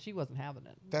her, so she wasn't having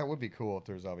it. That would be cool if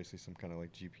there was obviously some kind of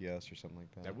like GPS or something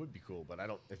like that. That would be cool, but I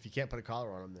don't. If you can't put a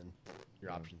collar on them, then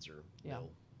your options are Yeah. nil,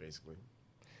 basically.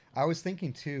 I was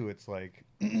thinking too. It's like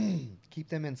keep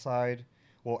them inside.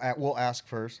 We'll ask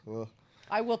first.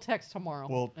 I will text tomorrow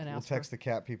We'll and ask text the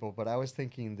cat people. But I was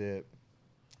thinking that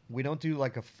we don't do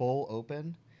like a full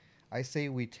open. I say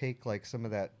we take like some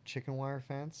of that chicken wire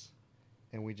fence,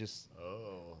 and we just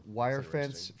Oh, wire that's fence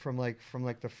interesting. from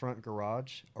the front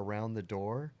garage around the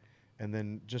door, and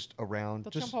then just around.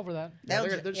 They'll just jump over that. Yeah,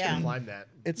 That'll they're just yeah. gonna climb that.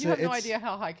 it's You have no it's- idea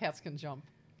how high cats can jump.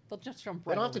 They'll just jump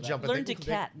They right don't have over to that. jump, but Learn they to can,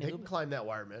 cat they can noob. climb that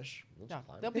wire mesh. They'll just Yeah,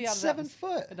 climb they'll it. be It's out of 7 that.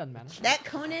 foot. It doesn't matter. That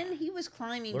Conan, he was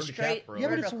climbing Learn to cat, straight. bro. Yeah,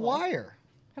 but it's vertical. wire.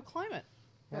 He'll climb it.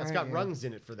 Yeah, it's Alright, got yeah. rungs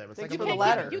in it for them. It's They like give a them a little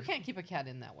ladder. You can't keep a cat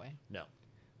in that way. No.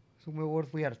 So what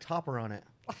if we had a topper on it?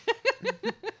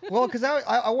 Well, because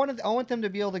I want them to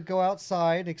be able to go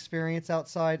outside, experience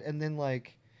outside, and then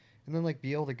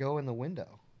be able to go in the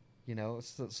window. You know,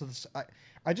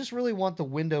 I just really want the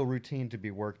window routine to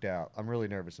be worked out. I'm really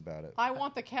nervous about it. I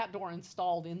want the cat door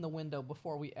installed in the window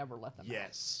before we ever let them out.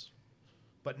 Yes.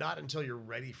 But not until you're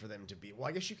ready for them to be. Well,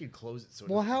 I guess you could close it so. It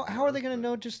Well, doesn't how are they work, going to but-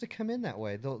 know just to come in that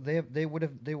way? They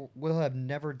will have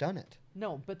never done it.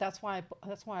 No, but that's why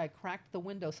I cracked the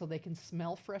window so they can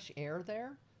smell fresh air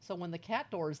there. So when the cat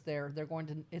door is there,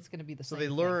 it's going to be the So same. they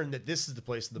thing. learn that this is the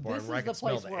place in the barn This where I is can the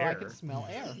smell place the where air, I can smell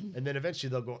air. and then eventually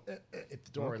they'll go at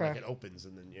the door and Okay. like it opens,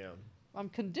 and then I'm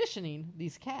conditioning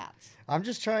these cats. I'm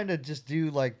just trying to just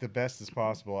do like the best as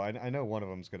possible. I know one of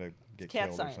them's going to get Cat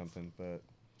killed science. or something, but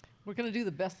We're going to do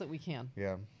the best that we can.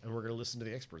 yeah. and we're gonna listen to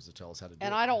the experts to tell us how to do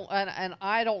And it.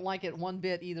 I don't like it one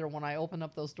bit either when I open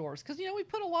up those doors because we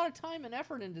put a lot of time and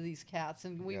effort into these cats,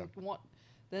 and we Yeah. want.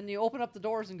 Then you open up the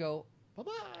doors and go, Bye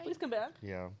bye. Please come back.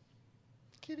 Yeah.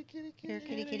 Kitty, kitty, Here,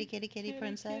 kitty, kitty, kitty, kitty,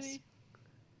 princess. kitty.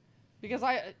 Because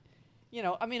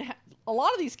a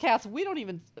lot of these cats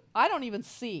I don't even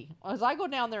see. As I go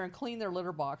down there and clean their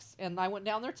litter box, and I went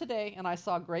down there today and I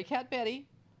saw gray cat Betty,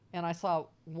 and I saw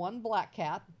one black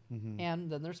cat, and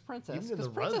then there's Princess. Even in Because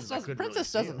the runs, I couldn't really Princess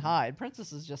see doesn't 'em. hide.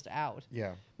 Princess is just out.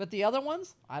 Yeah. But the other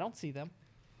ones, I don't see them.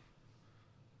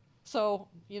 So,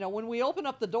 when we open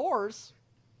up the doors,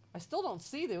 I still don't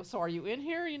see them. So are you in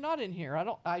here or are you not in here?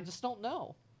 I just don't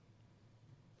know.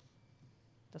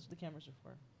 That's what the cameras are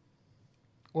for.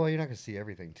 Well, you're not going to see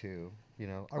everything too. I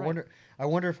Right.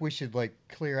 wonder if we should like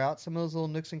clear out some of those little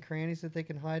nooks and crannies that they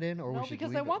can hide in, or No, we should because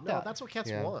leave they it. want No, that. that's what cats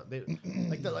Yeah. want. They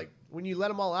like when you let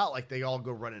them all out, like they all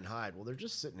go run and hide. Well, they're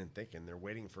just sitting and thinking. They're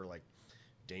waiting for like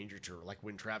danger to, like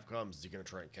when Trav comes, is he gonna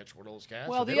try and catch one of those cats?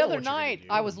 Well, Or they the don't know other what you're gonna night do.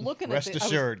 I was looking Rest at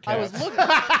assured, I was cats. looking.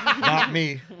 Not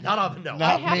me. not up. No,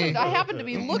 Not I me. happened to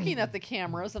be looking at the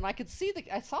cameras, and I could see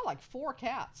I saw like 4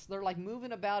 cats. They're like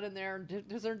moving about in there,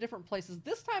 because they're in different places.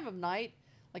 This time of night,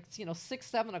 like 6,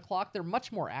 7 o'clock, they're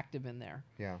much more active in there.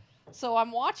 Yeah. So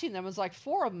I'm watching them. It's like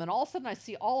 4 of them, and all of a sudden I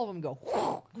see all of them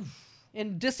go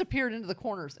and disappeared into the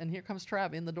corners. And here comes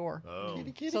Trav in the door. Oh,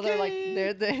 So they're like,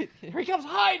 here he comes,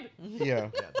 hide! Yeah.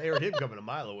 yeah, they heard him coming a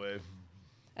mile away.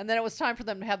 And then it was time for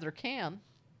them to have their can,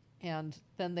 and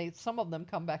then some of them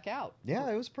come back out. Yeah,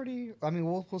 it was pretty. I mean,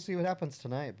 we'll see what happens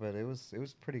tonight, but it was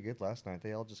pretty good last night.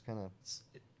 They all just kind of.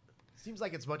 It seems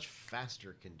like it's much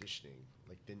faster conditioning,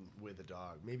 like than with a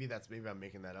dog. Maybe I'm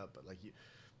making that up, but like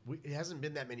it hasn't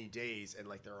been that many days, and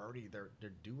like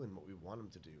they're doing what we want them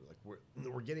to do. Like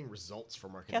we're getting results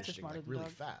from our Cats are conditioning smarter like than really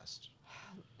dogs. fast.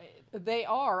 They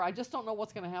are. I just don't know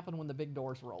what's going to happen when the big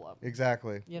doors roll up.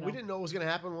 Exactly. You know? We didn't know what was going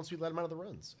to happen once we let them out of the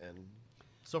runs, and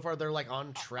so far they're like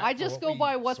on track. I for just what go we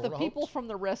by what the sorta people hoped. from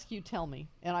the rescue tell me,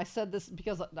 and I said this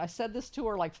because I said this to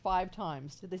her like 5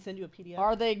 times. Did they send you a PDF?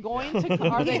 Are they going to?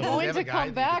 Are they Do they going have to a guide come that you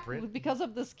can back print? because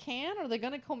of this can? Are they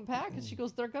going to come back? And she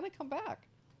goes, "They're going to come back.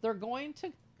 They're going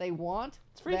to. They want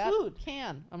free that food."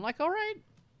 can." I'm like, all right.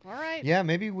 Yeah,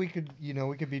 maybe we could be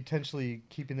potentially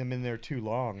keeping them in there too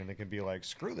long, and they can be like,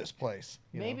 "Screw this place."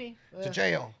 Maybe to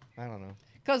jail. I don't know.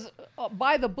 because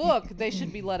by the book they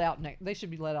should be let out. They should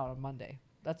be let out on Monday.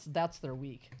 That's their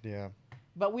week. Yeah.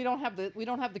 But we don't have the cat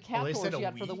Well, they doors said a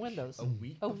yet for the week? windows. A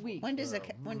week. A before- week. When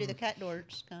do the cat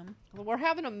doors come? We're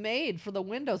having them made for the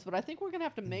windows, but I think we're gonna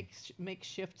have to make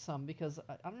shift some because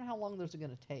I don't know how long those are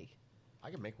gonna take. I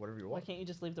can make whatever you Why want. can't you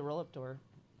just leave the roll-up door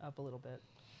up a little bit?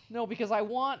 No, because I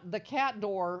want the cat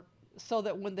door so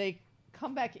that when they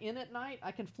come back in at night,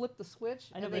 I can flip the switch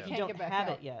I know, and but they if can't you get don't back have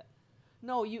out. it yet.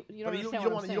 No, you don't But you understand don't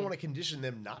what want I'm you don't saying. want to condition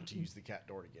them not to use the cat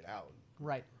door to get out.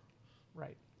 Right.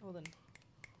 Well then,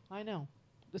 I know.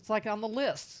 It's like on the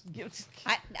list.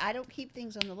 I don't keep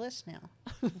things on the list now.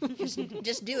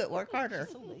 just do it. Work harder.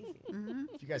 so lazy.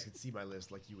 If you guys could see my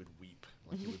list, like you would weep,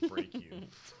 like it would break you.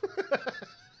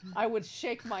 I would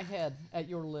shake my head at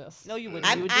your list. No, you wouldn't.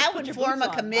 You I, would just I put would your form a boots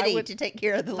on. committee I would- to take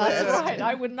care of the That's list. right.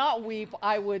 I would not weep.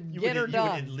 I would get her You would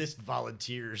done. enlist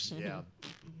volunteers. Yeah.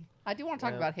 I do want to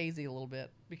talk Yeah. about Hazy a little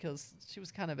bit because she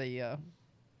was kind of A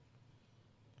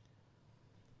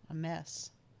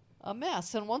mess. a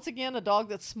mess. And once again, a dog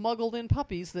that smuggled in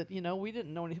puppies that, we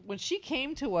didn't know anything. When she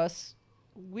came to us,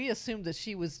 we assumed that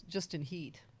she was just in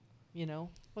heat,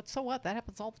 But so what? That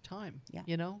happens all the time, Yeah.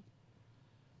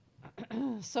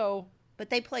 So, But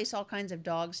they place all kinds of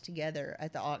dogs together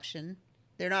at the auction.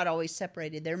 They're not always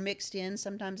separated. They're mixed in.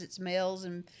 Sometimes it's males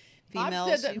and females.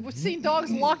 I've said that we've seen dogs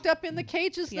locked up in the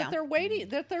cages Yeah. that they're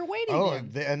waiting Oh,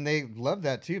 in. and they love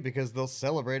that too because they'll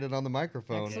celebrate it on the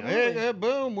microphone. Absolutely. Hey,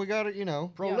 boom, we got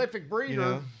it. Prolific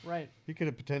breeder. Right. He could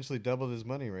have potentially doubled his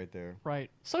money right there. Right.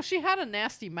 So she had a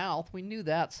nasty mouth. We knew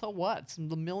that. So what?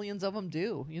 The millions of them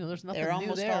do. There's nothing They're new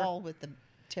almost there. all with the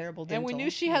terrible dental. And we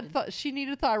knew she had she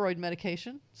needed thyroid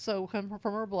medication, so from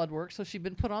her blood work. So she'd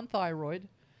been put on thyroid.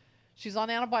 She's on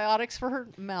antibiotics for her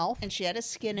mouth. and she had a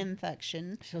skin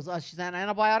infection. She's on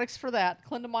antibiotics for that.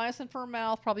 Clindamycin for her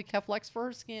mouth. Probably Keflex for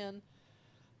her skin.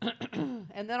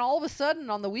 And then all of a sudden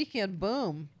on the weekend,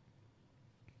 boom!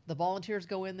 The volunteers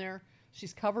go in there.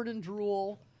 She's covered in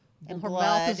drool. And her blood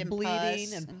mouth is and bleeding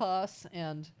pus and and- pus,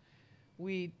 and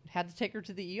we had to take her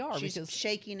to the ER She's because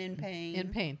shaking in pain. in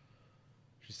pain.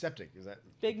 She's septic. Is that?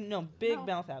 Big No.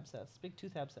 mouth abscess, big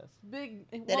tooth abscess. Big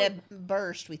That had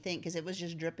burst, we think, because it was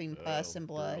just dripping pus and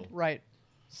blood. brutal. right.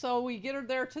 So we get her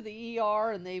there to the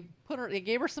ER, and they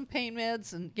gave her some pain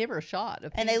meds and gave her a shot.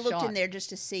 And they pain looked shot. in there just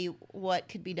to see what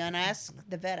could be done. I asked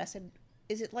the vet, I said,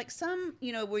 is it like some,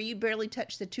 where you barely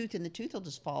touch the tooth and the tooth will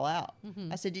just fall out?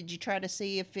 I said, did you try to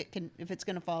see if it's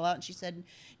going to fall out? And she said,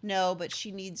 no, but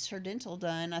she needs her dental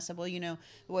done. I said, well, the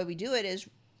way we do it is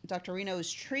Dr. Reno is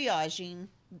triaging.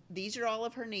 These are all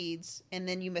of her needs, and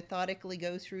then you methodically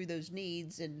go through those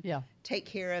needs and Yeah. take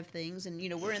care of things. And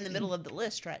we're in the middle of the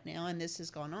list right now, and this has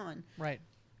gone on. Right.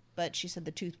 But she said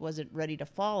the tooth wasn't ready to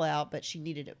fall out, but she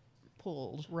needed it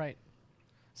pulled. Right.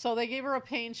 So they gave her a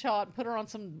pain shot, put her on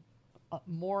some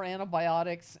more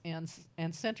antibiotics, and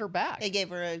sent her back. They gave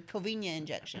her a Covina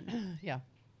injection. Yeah.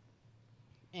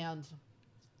 And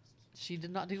she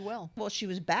did not do well. Well, she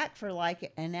was back for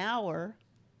like an hour,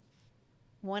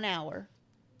 1 hour.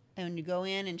 And you go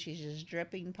in and she's just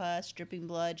dripping pus, dripping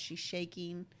blood. She's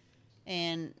shaking,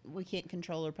 and we can't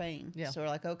control her pain. Yeah. So we're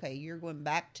like, okay, you're going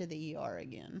back to the ER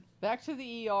again. Back to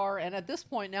the ER, and at this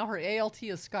point now her ALT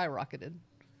has skyrocketed.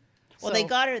 Well, So- they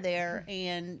got her there,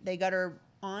 and they got her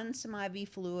on some IV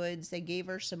fluids. They gave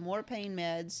her some more pain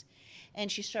meds,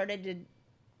 and she started to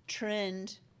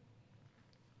trend,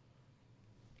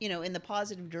 in the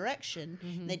positive direction.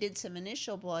 They did some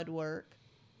initial blood work,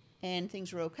 and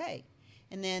things were okay.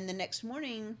 And then the next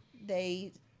morning,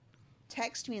 they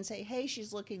text me and say, hey,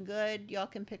 she's looking good. Y'all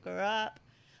can pick her up.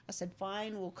 I said,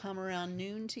 fine, we'll come around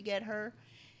noon to get her.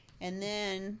 And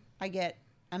then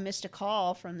I missed a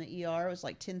call from the ER. It was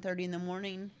like 10:30 in the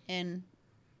morning, and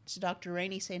it's Dr.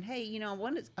 Rainey saying, hey, I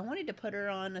wanted to put her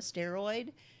on a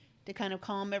steroid to kind of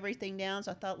calm everything down.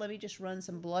 So I thought, let me just run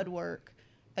some blood work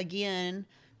again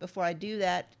before I do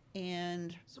that.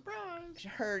 And Surprise.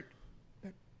 her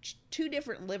 2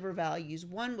 different liver values.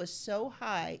 One was so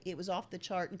high it was off the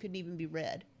chart and couldn't even be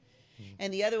read,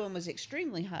 and the other one was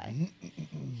extremely high.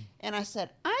 And I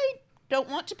said, I don't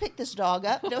want to pick this dog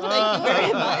up. No, thank you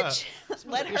very much.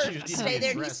 Let She her just needs to stay be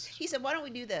there. addressed. He said, why don't we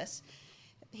do this?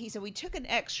 He said, we took an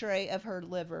X-ray of her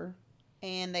liver,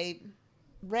 and they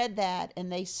read that,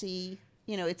 and they see,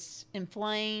 it's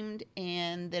inflamed,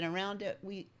 and then around it,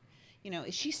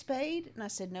 is she spayed? And I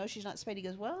said, no, she's not spayed. He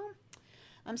goes, well,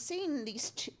 I'm seeing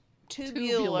these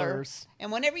tubular. Tubulars.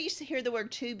 And whenever you hear the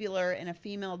word tubular in a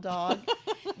female dog,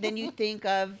 then you think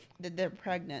of that they're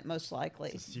pregnant, most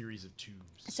likely. It's a series of tubes.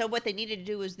 So what they needed to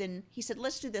do was then, he said,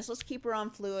 let's do this. Let's keep her on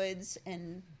fluids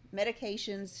and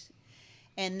medications,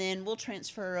 and then we'll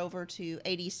transfer her over to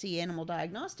ADC Animal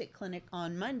Diagnostic Clinic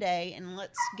on Monday, and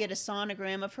let's get a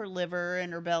sonogram of her liver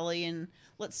and her belly, and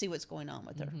let's see what's going on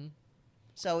with her.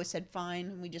 So we said,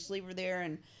 fine. We just leave her there,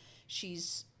 and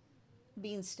she's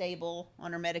being stable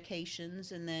on her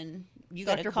medications, and then you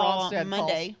got a Dr. call Bronstead on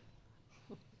Monday.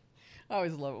 I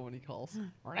always love it when he calls.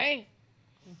 Renee,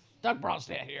 Doug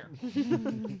Bronstead here.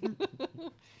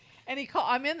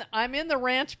 And I'm in the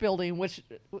ranch building, which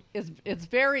it's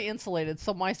very insulated,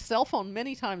 so my cell phone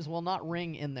many times will not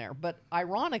ring in there. But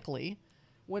ironically,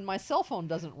 when my cell phone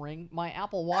doesn't ring, my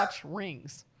Apple Watch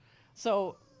rings.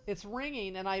 So it's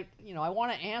ringing, and I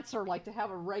want to answer like to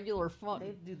have a regular phone,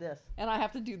 They do this. and I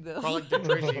have to do this. Calling to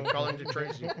Tracy. Calling to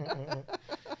Tracy.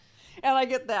 And I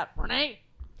get that, Renee,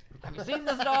 Have you seen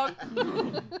this dog?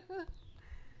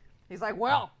 He's like,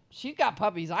 well, she's got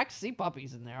puppies. I can see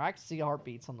puppies in there. I can see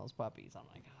heartbeats on those puppies. I'm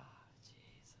like,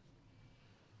 jeez.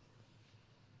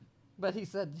 But he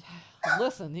said,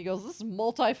 listen, he goes, this is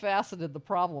multifaceted, the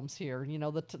problems here. You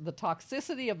know, the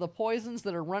toxicity of the poisons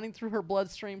that are running through her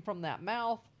bloodstream from that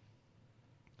mouth.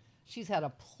 She's had a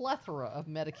plethora of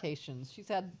medications. She's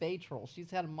had Baytril. She's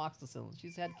had amoxicillin.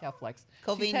 She's had Keflex.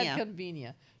 She's had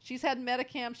Convenia. She's had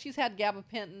Medicam. She's had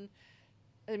gabapentin.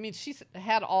 I mean, she's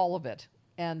had all of it.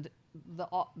 And the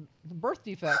birth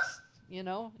defects, you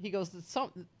know, he goes,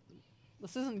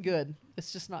 this isn't good.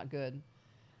 It's just not good.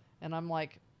 And I'm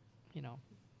like, you know,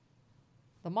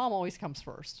 the mom always comes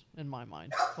first in my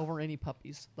mind. Over any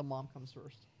puppies, the mom comes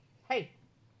first. Hey,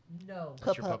 no.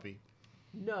 That's your puppy.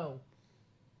 No.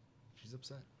 She's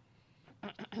upset.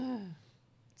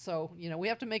 So, you know, we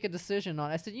have to make a decision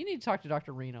on. I said, you need to talk to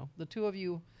Dr. Reno. The two of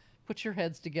you put your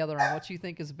heads together on what you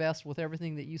think is best with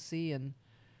everything that you see, and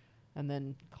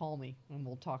then call me and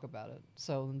we'll talk about it.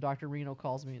 So then Dr. Reno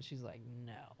calls me and she's like,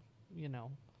 no, you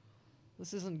know,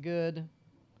 this isn't good.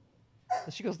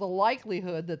 She goes, the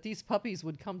likelihood that these puppies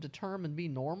would come to term and be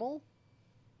normal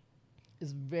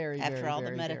is very, After very, all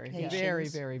the very, medications. very,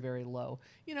 very, very low.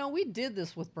 You know, we did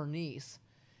this with Bernice,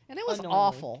 and it was Unknowingly.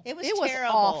 awful. It was was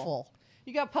terrible. awful.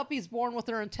 You got puppies born with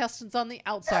their intestines on the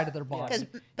outside of their body.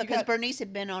 Because Bernice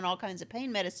had been on all kinds of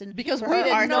pain medicine Because for we her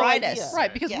didn't know, arthritis.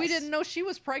 right? Because we Yes. didn't know she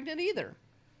was pregnant either.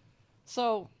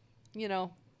 So, you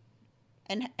know,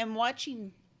 And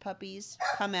watching puppies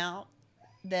come out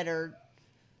that are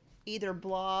either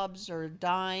blobs or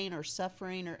dying or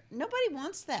suffering, or nobody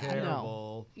wants that.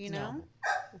 Terrible. You No. know?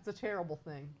 it's a terrible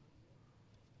thing.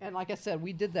 And like I said,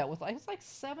 we did that with it's like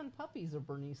 7 puppies of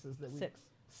Bernice's that we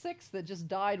 6 that just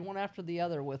died one after the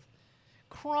other with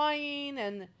crying,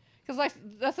 and because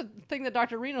that's the thing that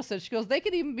Dr. Reno said. She goes, they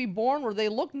could even be born where they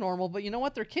look normal, but you know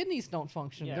what? Their kidneys don't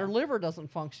function. Yeah. Their liver doesn't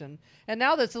function. And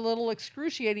now that's a little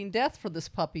excruciating death for this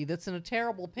puppy that's in a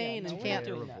terrible pain no, and we're not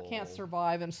doing that. can't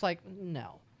survive. And it's like,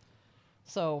 no.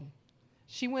 So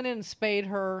she went in and spayed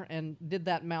her and did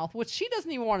that mouth, which she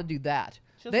doesn't even want to do that.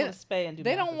 She doesn't want to spay and do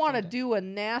They mouth don't at want to the same time. do a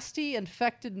nasty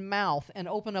infected mouth and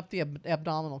open up the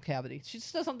abdominal cavity. She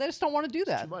just doesn't. They just don't want to do It's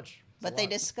that. too much. It's But a they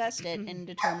lot. discussed it and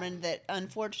determined that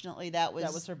unfortunately that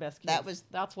was her best That case. was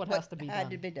That's what has to be had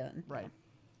done. to be done. Right.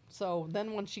 So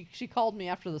then when she called me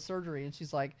after the surgery, and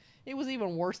she's like, it was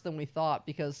even worse than we thought,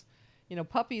 because, you know,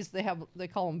 puppies, they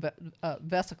call them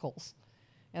vesicles,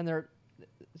 and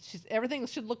everything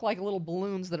should look like little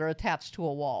balloons that are attached to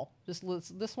a wall. Just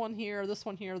this one here, this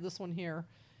one here, this one here.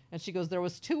 And she goes, there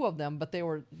was 2 of them, but they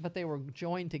were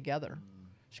joined together.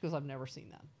 She goes, I've never seen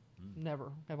that.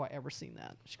 Never have I ever seen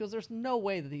that. She goes, there's no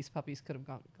way that these puppies could have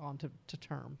gone to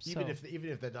term. Even So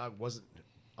if that dog wasn't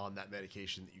on that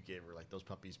medication that you gave her, like those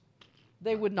puppies.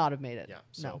 they would not have made it. Yeah.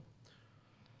 No.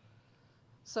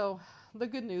 So the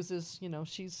good news is, you know,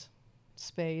 she's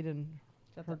spayed and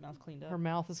Got that mouth cleaned up. her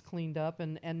mouth is cleaned up,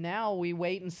 and now we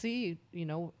wait and see, you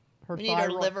know, her We need our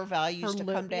thyroid, liver values to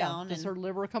come yeah, down. does her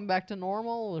liver come back to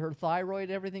normal? Her thyroid,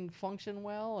 everything function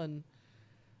well? And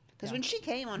Because yeah. when she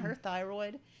came on her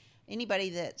thyroid, anybody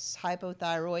that's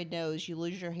hypothyroid knows you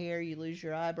lose your hair, you lose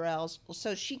your eyebrows.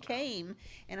 So she came,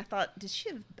 and I thought,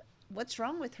 what's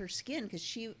wrong with her skin? Because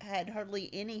she had hardly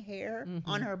any hair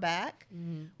on her back.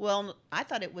 Well, I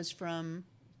thought it was from,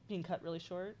 Being cut really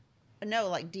short. no,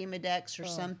 like Demodex or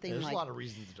something There's like a lot of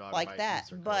reasons the dog like might that. lose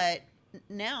their coat. But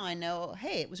now I know,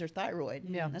 hey, it was her thyroid.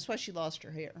 Yeah. That's why she lost her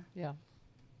hair. yeah,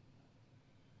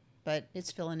 But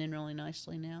it's filling in really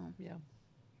nicely now. yeah.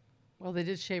 Well, they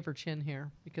did shave her chin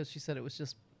hair because she said it was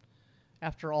just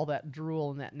after all that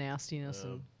drool and that nastiness,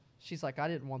 and she's like, I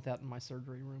didn't want that in my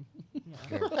surgery room.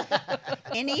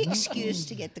 Any excuse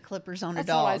to get the clippers on a That's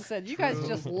dog. what I said. You guys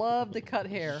just love to cut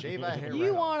hair. Shave that hair.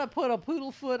 You right want to put a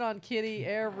poodle foot on Kitty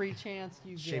every chance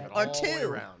you Shave get. it Or all the way two.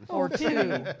 around. Or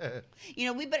 2. You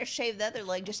know, we better shave the other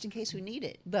leg just in case we need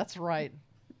it. That's right.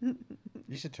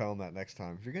 You should tell them that next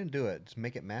time. If you're gonna do it, just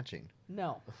make it matching.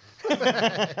 No.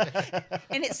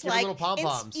 And it's Give her like, little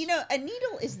pom-poms. you know, a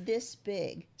needle is this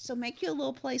big. So make you a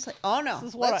little place like, oh no, This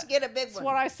is what let's get a big That's one.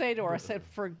 what I say to her. I said,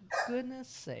 for goodness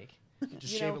sake.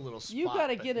 Just you shave know, a little spot. you got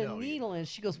to but get a no, you- needle in.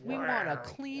 She goes, we want a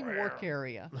clean work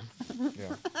area.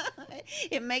 Yeah.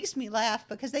 It makes me laugh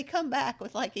because they come back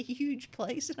with like a huge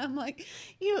place. And I'm like,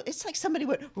 you know, it's like somebody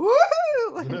went, woo!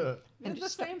 It's the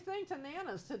same thing to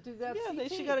Nana's to do that. Yeah,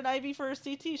 CT. she got an IV for her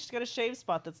CT. She's got a shave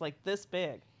spot that's like this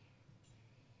big.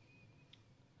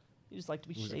 You just like to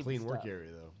be It was a shaving clean work stuff.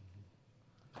 area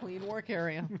though. Clean work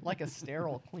area. Like a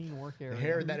sterile clean work area. The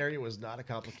hair in that area was not a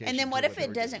complication. And then to what if they it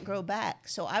were doesn't doing. grow back?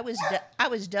 So I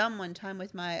was dumb one time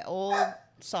with my old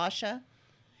Sasha,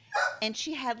 and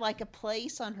she had like a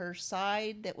place on her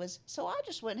side that was. So I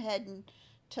just went ahead and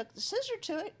took the scissor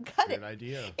to it and cut Good it.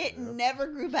 idea. It Yeah. never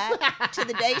grew back to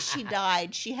the day she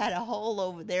died. She had a hole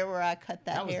over there where I cut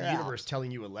that That was hair the out. universe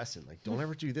telling you a lesson. Like, don't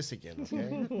ever do this again,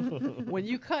 okay? When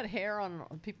you cut hair on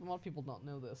people, a lot of people don't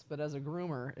know this, but as a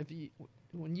groomer,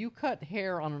 when you cut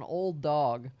hair on an old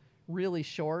dog really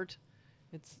short,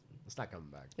 it's It's not coming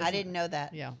back. I didn't know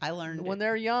that. yeah. I learned when it.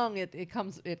 they're young, it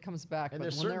comes back. And but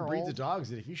there's when certain they're breeds old, of dogs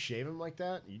that if you shave them like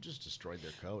that, you just destroyed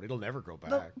their coat. It'll never grow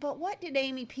back. But what did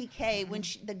Amy PK when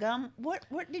she the gum? What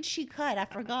did she cut? I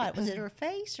forgot. Was it her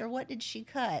face or what did she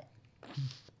cut?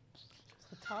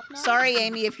 The top knot? Sorry,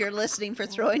 Amy, if you're listening for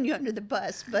throwing you under the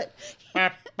bus, but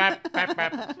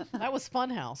that was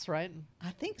Funhouse, right?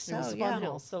 I think It so. was Yeah.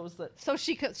 Funhouse. So it was the So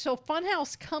so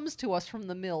Funhouse comes to us from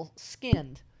the mill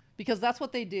skinned because that's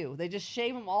what they do. They just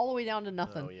shave them all the way down to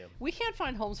nothing. Oh, yeah. We can't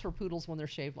find homes for poodles when they're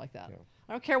shaved like that.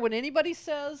 I don't care what anybody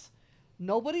says.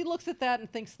 Nobody looks at that and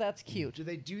thinks that's cute Do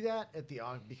they do that at the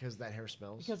because that hair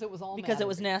smells? because it was all because it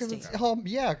was matted. nasty.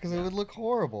 Yeah, because it would look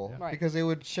horrible. Right. Because it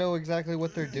would show exactly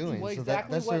what they're doing. Well, so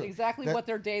exactly that's that- what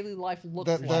their daily life looks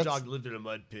that- like. This that's- dog lived in a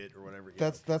mud pit or whatever.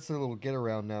 That's their little get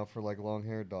around now for like long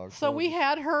haired dogs. So we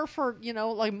had her for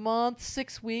like month,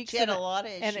 6 weeks. She had and a lot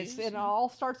of and issues. it all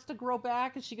starts to grow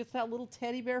back, and she gets that little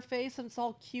teddy bear face, and it's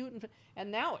all cute,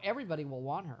 and now everybody will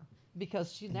want her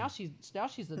because she's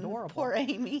adorable. Poor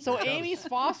Amy. So Amy's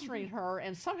fostering her,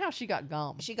 and somehow she got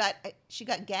gum. she got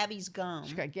Gabby's gum.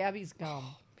 She got Gabby's gum,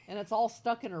 and it's all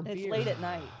stuck in her It's beard. late at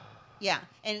night. Yeah,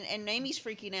 and Amy's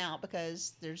freaking out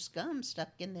because there's gum stuck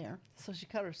in there. So she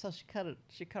cut her. So she cut it.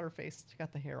 She cut her face. She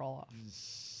got the hair all off.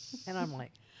 And I'm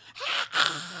like,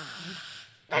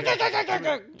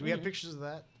 Do we have pictures of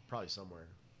that? Probably somewhere.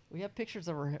 we have pictures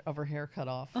of her hair cut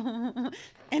off. And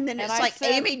then And it's I like,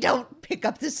 said- Amy, don't pick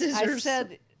up the I scissors.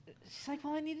 said, she's like,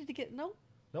 well, I needed to get Nope.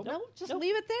 No, just Nope.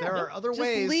 leave it there. There are other Just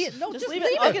ways. No, Just just leave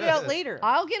it. I'll get it out later.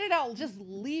 I'll get it out. Just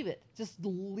leave it. Just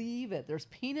leave it. There's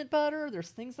peanut butter. There's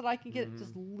things that I can get.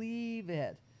 Just leave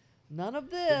it. None of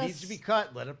this. It needs to be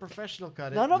cut. Let a professional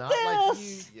cut it. None of not Like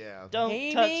this. you. Yeah. Don't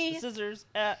Amy. touch the scissors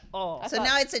at all. So thought-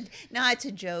 now it's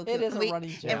a joke. It is a We- running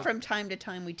joke. And from time to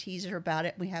time we tease her about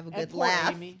it. And we have a And good poor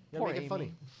laugh. Amy. Yeah, Poor make it Amy.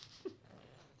 funny.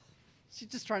 She's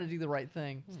just trying to do the right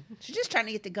thing. She's just trying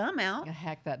to get the gum out. I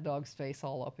hack that dog's face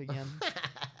all up again.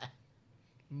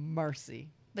 Mercy.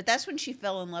 But that's when she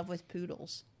fell in love with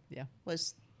poodles. Yeah.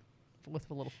 Was With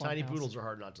a little fun Tiny house. poodles are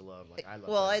hard not to love. Like I love.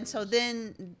 well, tiny and so poodles.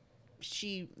 then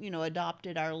she,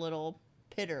 adopted our little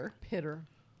Pitter, Pitter.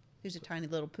 who's a tiny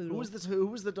little poodle. Who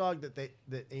was the dog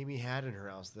that Amy had in her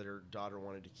house that her daughter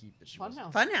wanted to keep? But she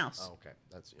wasn't? Funhouse. Funhouse. Oh, okay.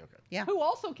 That's okay. Yeah. Who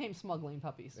also came smuggling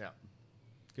puppies. Yeah.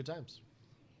 Good times.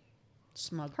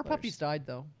 Smugglers. Her puppies died,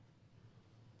 though.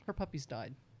 Her puppies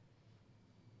died.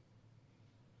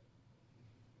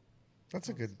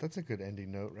 That's a good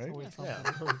ending note, right? Always Yeah.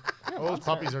 something. Oh, those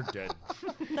puppies are dead.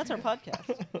 That's our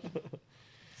podcast.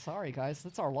 Sorry, guys.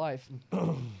 That's our life.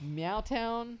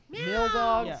 Meowtown, mill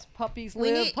dogs, Yeah. puppies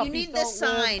We live, need puppies you need don't this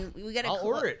live. sign. We got to I'll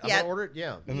order it. I'm Yeah. gonna order it.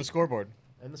 Yeah. And the scoreboard.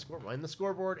 And the scoreboard. And the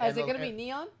scoreboard. Is and it the- going to be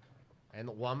neon? And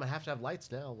well, I'm gonna have to have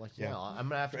lights now. Like Yeah. I'm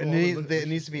gonna have to. And go it, look at it the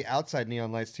needs to be outside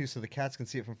neon lights too, so the cats can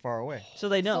see it from far away. So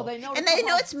they know. So they know. And to they come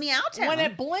know on. it's Meowtown. When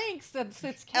it blinks, it's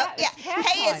cat. Oh, yeah. It's cat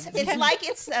Hey, time. it's like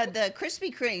it's the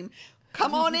Krispy Kreme.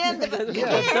 Come on in. The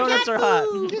Donuts are hot.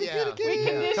 Yeah. We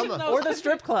condition Come on. those. Or the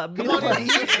strip club. Come on in.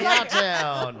 Eat We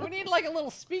Meowtown. need like a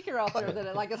little speaker out there that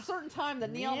at like a certain time the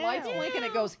neon lights Meow. blink and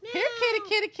it goes here kitty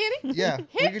kitty kitty. Yeah,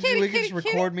 Here, we kitty, could just kitty,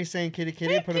 record me saying kitty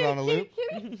kitty and put it on a loop.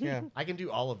 Kitty, kitty. Yeah. I can do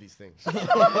all of these things. All There's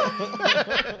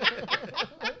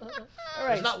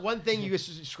right. not one thing you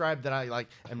described that I like.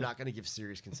 I'm not gonna give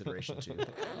serious consideration to.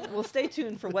 Well, stay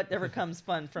tuned for whatever comes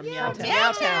fun from Meow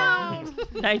Meowtown.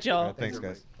 Meowtown. Night, y'all. Thanks,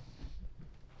 guys.